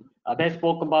software. Abhay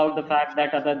spoke about the fact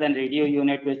that other than radio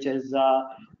unit, which is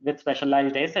with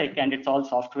specialized ASIC, and it's all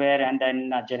software and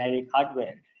then generic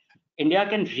hardware, India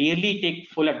can really take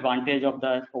full advantage of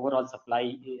the overall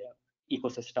supply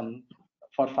ecosystem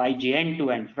for 5G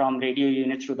end-to-end, from radio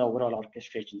units to the overall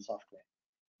orchestration software.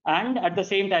 And at the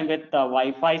same time, with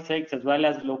Wi-Fi 6 as well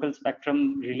as local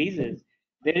spectrum releases,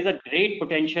 there is a great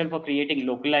potential for creating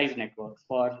localized networks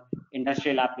for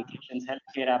industrial applications,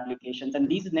 healthcare applications, and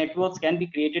these networks can be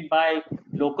created by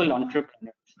local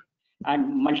entrepreneurs.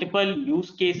 And multiple use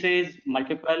cases,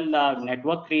 multiple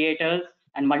network creators,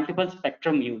 and multiple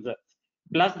spectrum users,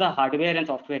 plus the hardware and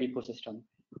software ecosystem.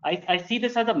 I see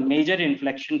this as a major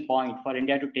inflection point for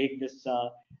India to take this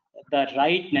the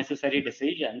right necessary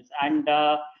decisions, and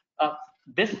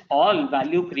this all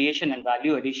value creation and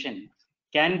value addition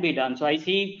can be done. So I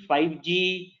see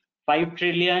 5G, 5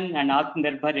 trillion, and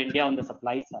Atmanirbhar India on the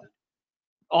supply side,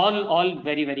 all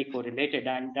very, very correlated.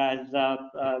 And as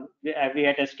we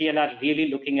at STL are really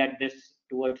looking at this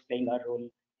towards playing a role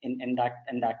in that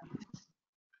piece.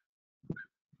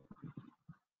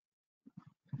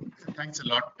 Thanks a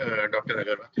lot, Dr.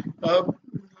 Agarwal.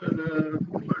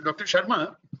 Dr.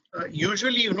 Sharma,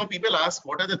 usually, people ask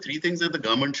what are the 3 things that the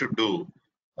government should do.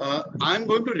 I'm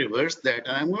going to reverse that.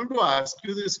 I'm going to ask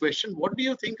you this question. What do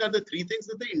you think are the 3 things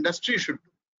that the industry should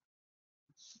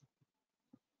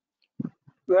do?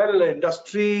 Well,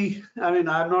 industry, I mean,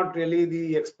 I'm not really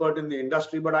the expert in the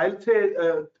industry, but I'll say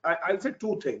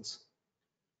 2 things.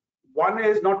 One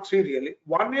is, not 3 really.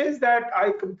 One is that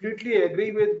I completely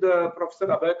agree with Professor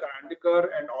Abhay Karandikar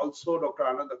and also Dr.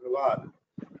 Anand Agarwal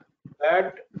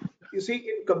that, you see,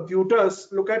 in computers,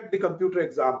 look at the computer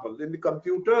example. In the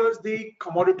computers, the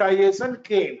commoditization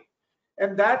came,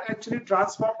 and that actually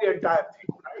transformed the entire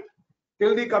thing, right?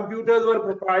 Till the computers were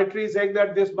proprietary, saying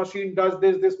that this machine does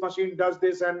this machine does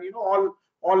this, and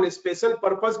all special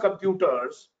purpose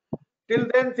computers. Till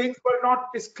then, things were not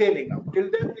scaling up. Till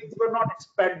then, things were not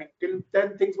expanding. Till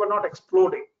then, things were not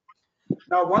exploding.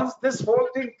 Now, once this whole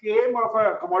thing came of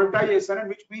a commoditization,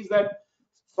 which means that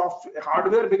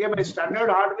hardware became a standard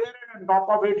hardware, and on top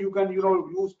of it, you can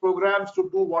use programs to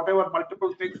do whatever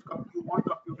multiple things you want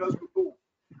computers to do.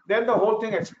 Then the whole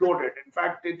thing exploded. In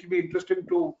fact, it will be interesting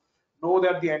to know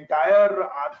that the entire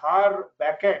Aadhaar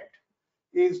backend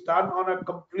is done on a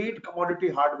complete commodity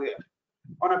hardware,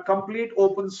 on a complete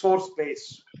open source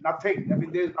base. Nothing. I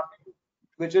mean, there is nothing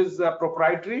which is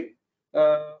proprietary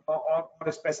or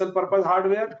a special purpose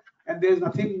hardware, and there is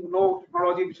nothing, no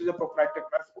technology which is a proprietary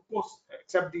class, of course,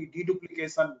 except the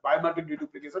deduplication, biometric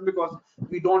deduplication, because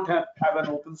we don't have an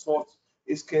open source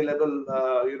scalable,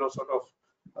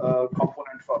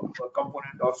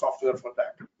 component or software for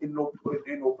that in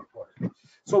open world.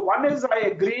 So one is, I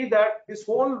agree that this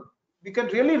whole, we can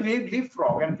really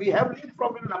leapfrog, and we have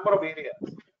leapfrog in a number of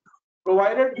areas,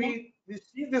 provided we we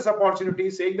see this opportunity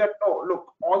saying that, no,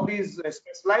 look, all these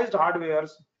specialized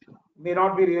hardwares may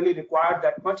not be really required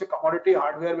that much. A commodity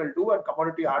hardware will do, and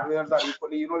commodity hardwares are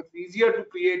equally, it's easier to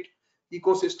create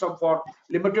ecosystem for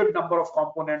limited number of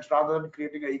components rather than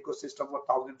creating an ecosystem for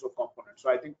thousands of components. So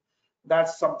I think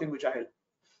that's something which I help.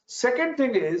 Second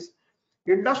thing is,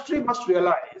 industry must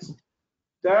realize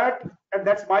that, and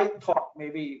that's my thought,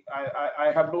 maybe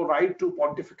I have no right to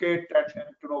pontificate and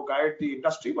guide the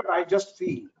industry, but I just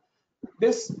feel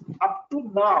this up to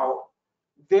now,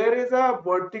 there is a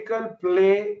vertical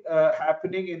play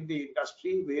happening in the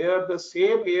industry where the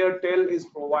same Airtel is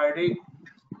providing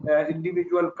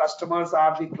individual customers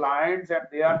are the clients, and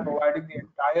they are providing the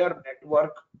entire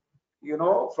network,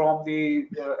 from the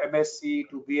MSC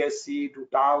to BSC to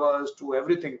towers to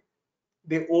everything.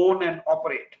 They own and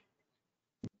operate.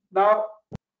 Now,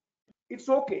 it's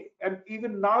okay, and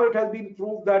even now it has been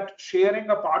proved that sharing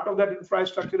a part of that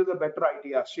infrastructure is a better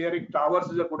idea. Sharing towers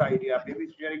is a good idea.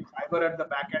 Maybe sharing fiber at the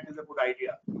back end is a good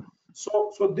idea.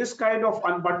 So this kind of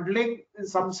unbundling, in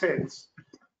some sense,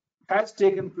 has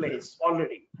taken place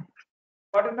already.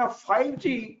 But in a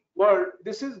 5G world,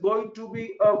 this is going to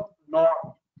be a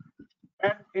norm,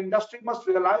 and industry must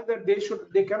realize that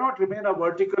they cannot remain a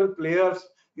vertical players,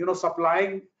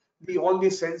 supplying all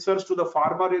these sensors to the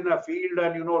farmer in a field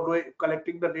and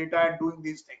collecting the data and doing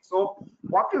these things. So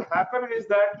what will happen is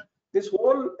that this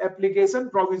whole application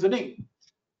provisioning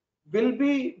will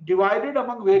be divided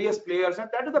among various players, and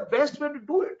that is the best way to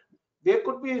do it. There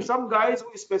could be some guys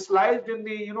who specialized in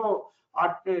the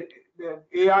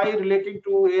AI relating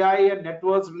to AI and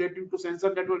networks relating to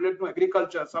sensor network relating to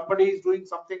agriculture. Somebody is doing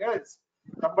something else.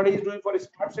 Somebody is doing for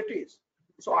smart cities.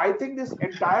 So I think this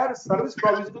entire service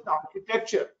provisioning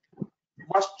architecture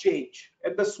must change,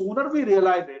 and the sooner we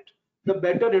realize it, the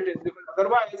better it is, because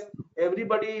otherwise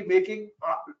everybody making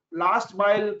last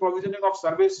mile provisioning of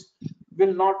service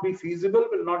will not be feasible,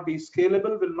 will not be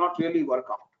scalable, will not really work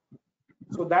out.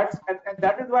 So that's and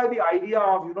that is why the idea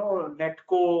of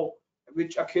Netco,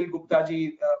 which Akhil Gupta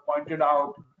ji pointed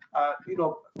out,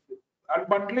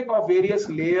 unbundling of various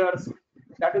layers,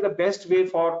 that is the best way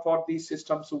for these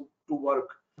systems to work,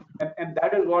 and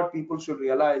that is what people should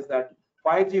realize, that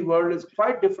 5G world is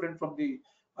quite different from the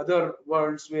other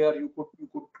worlds where you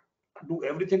could do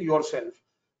everything yourself.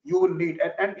 You will need,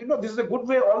 and this is a good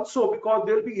way also, because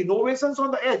there will be innovations on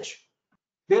the edge.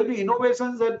 There will be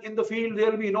innovations in the field.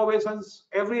 There will be innovations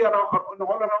all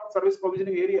around service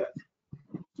provisioning areas.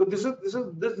 So this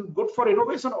is good for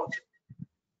innovation also.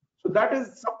 So that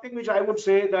is something which I would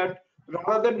say, that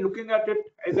rather than looking at it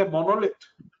as a monolith,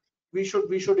 we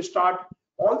should start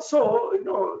also,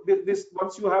 this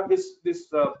once you have this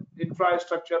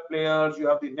infrastructure players, you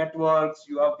have the networks,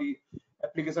 you have the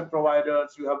application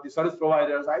providers, you have the service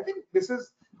providers. I think this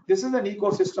is an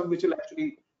ecosystem which will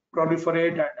actually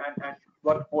proliferate and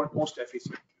work most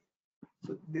efficiently.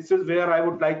 So this is where I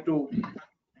would like to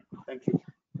thank you.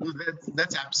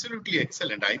 That's absolutely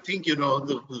excellent. I think,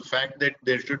 the fact that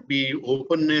there should be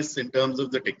openness in terms of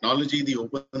the technology, the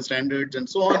open standards and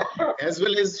so on, as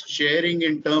well as sharing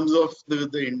in terms of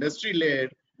the industry layer,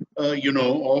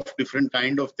 of different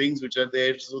kind of things which are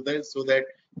there, so that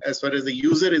as far as the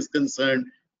user is concerned,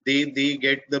 they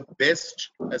get the best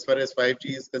as far as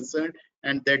 5G is concerned,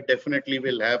 and that definitely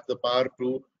will have the power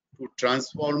to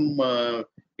transform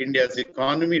India's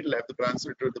economy. It will have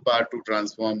the power to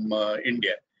transform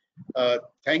India.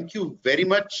 Thank you very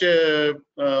much,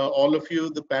 all of you,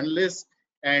 the panelists,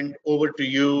 and over to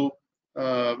you,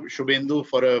 Shubhendu,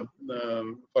 for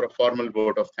a formal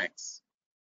vote of thanks.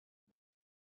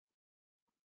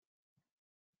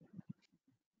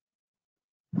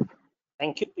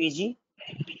 Thank you, PG,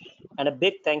 and a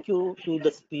big thank you to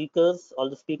the speakers, all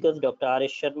the speakers, Dr.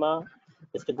 R.S. Sharma,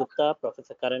 Mr. Gupta,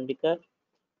 Professor Karandikar,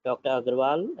 Dr.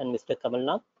 Agarwal, and Mr. Kamal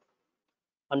Nath.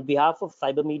 On behalf of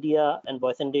CyberMedia and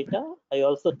Voice&Data, I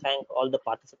also thank all the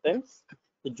participants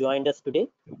who joined us today.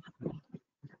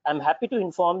 I'm happy to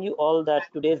inform you all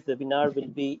that today's webinar will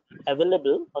be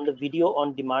available on the video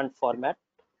on demand format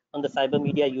on the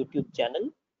CyberMedia YouTube channel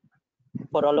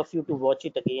for all of you to watch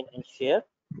it again and share.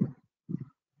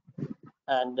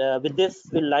 And with this,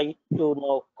 we'd like to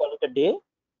now call it a day.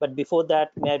 But before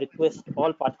that, may I request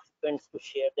all participants to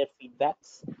share their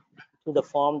feedbacks through the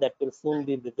form that will soon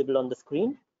be visible on the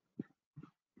screen.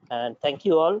 And thank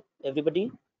you all,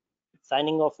 everybody.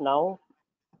 Signing off now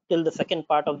till the second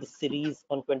part of the series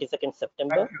on 22nd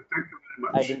September. Thank you very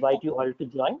much. I'd invite you all to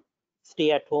join.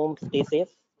 Stay at home, stay safe,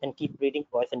 and keep reading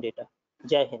Voice&Data.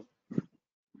 Jai Hind.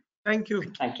 Thank you.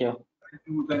 Thank you.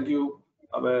 Thank you,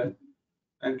 Abhay.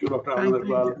 Thank you, Dr. Thank Anand.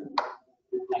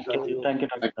 you. Thank you,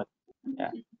 Dr.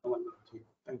 Yeah.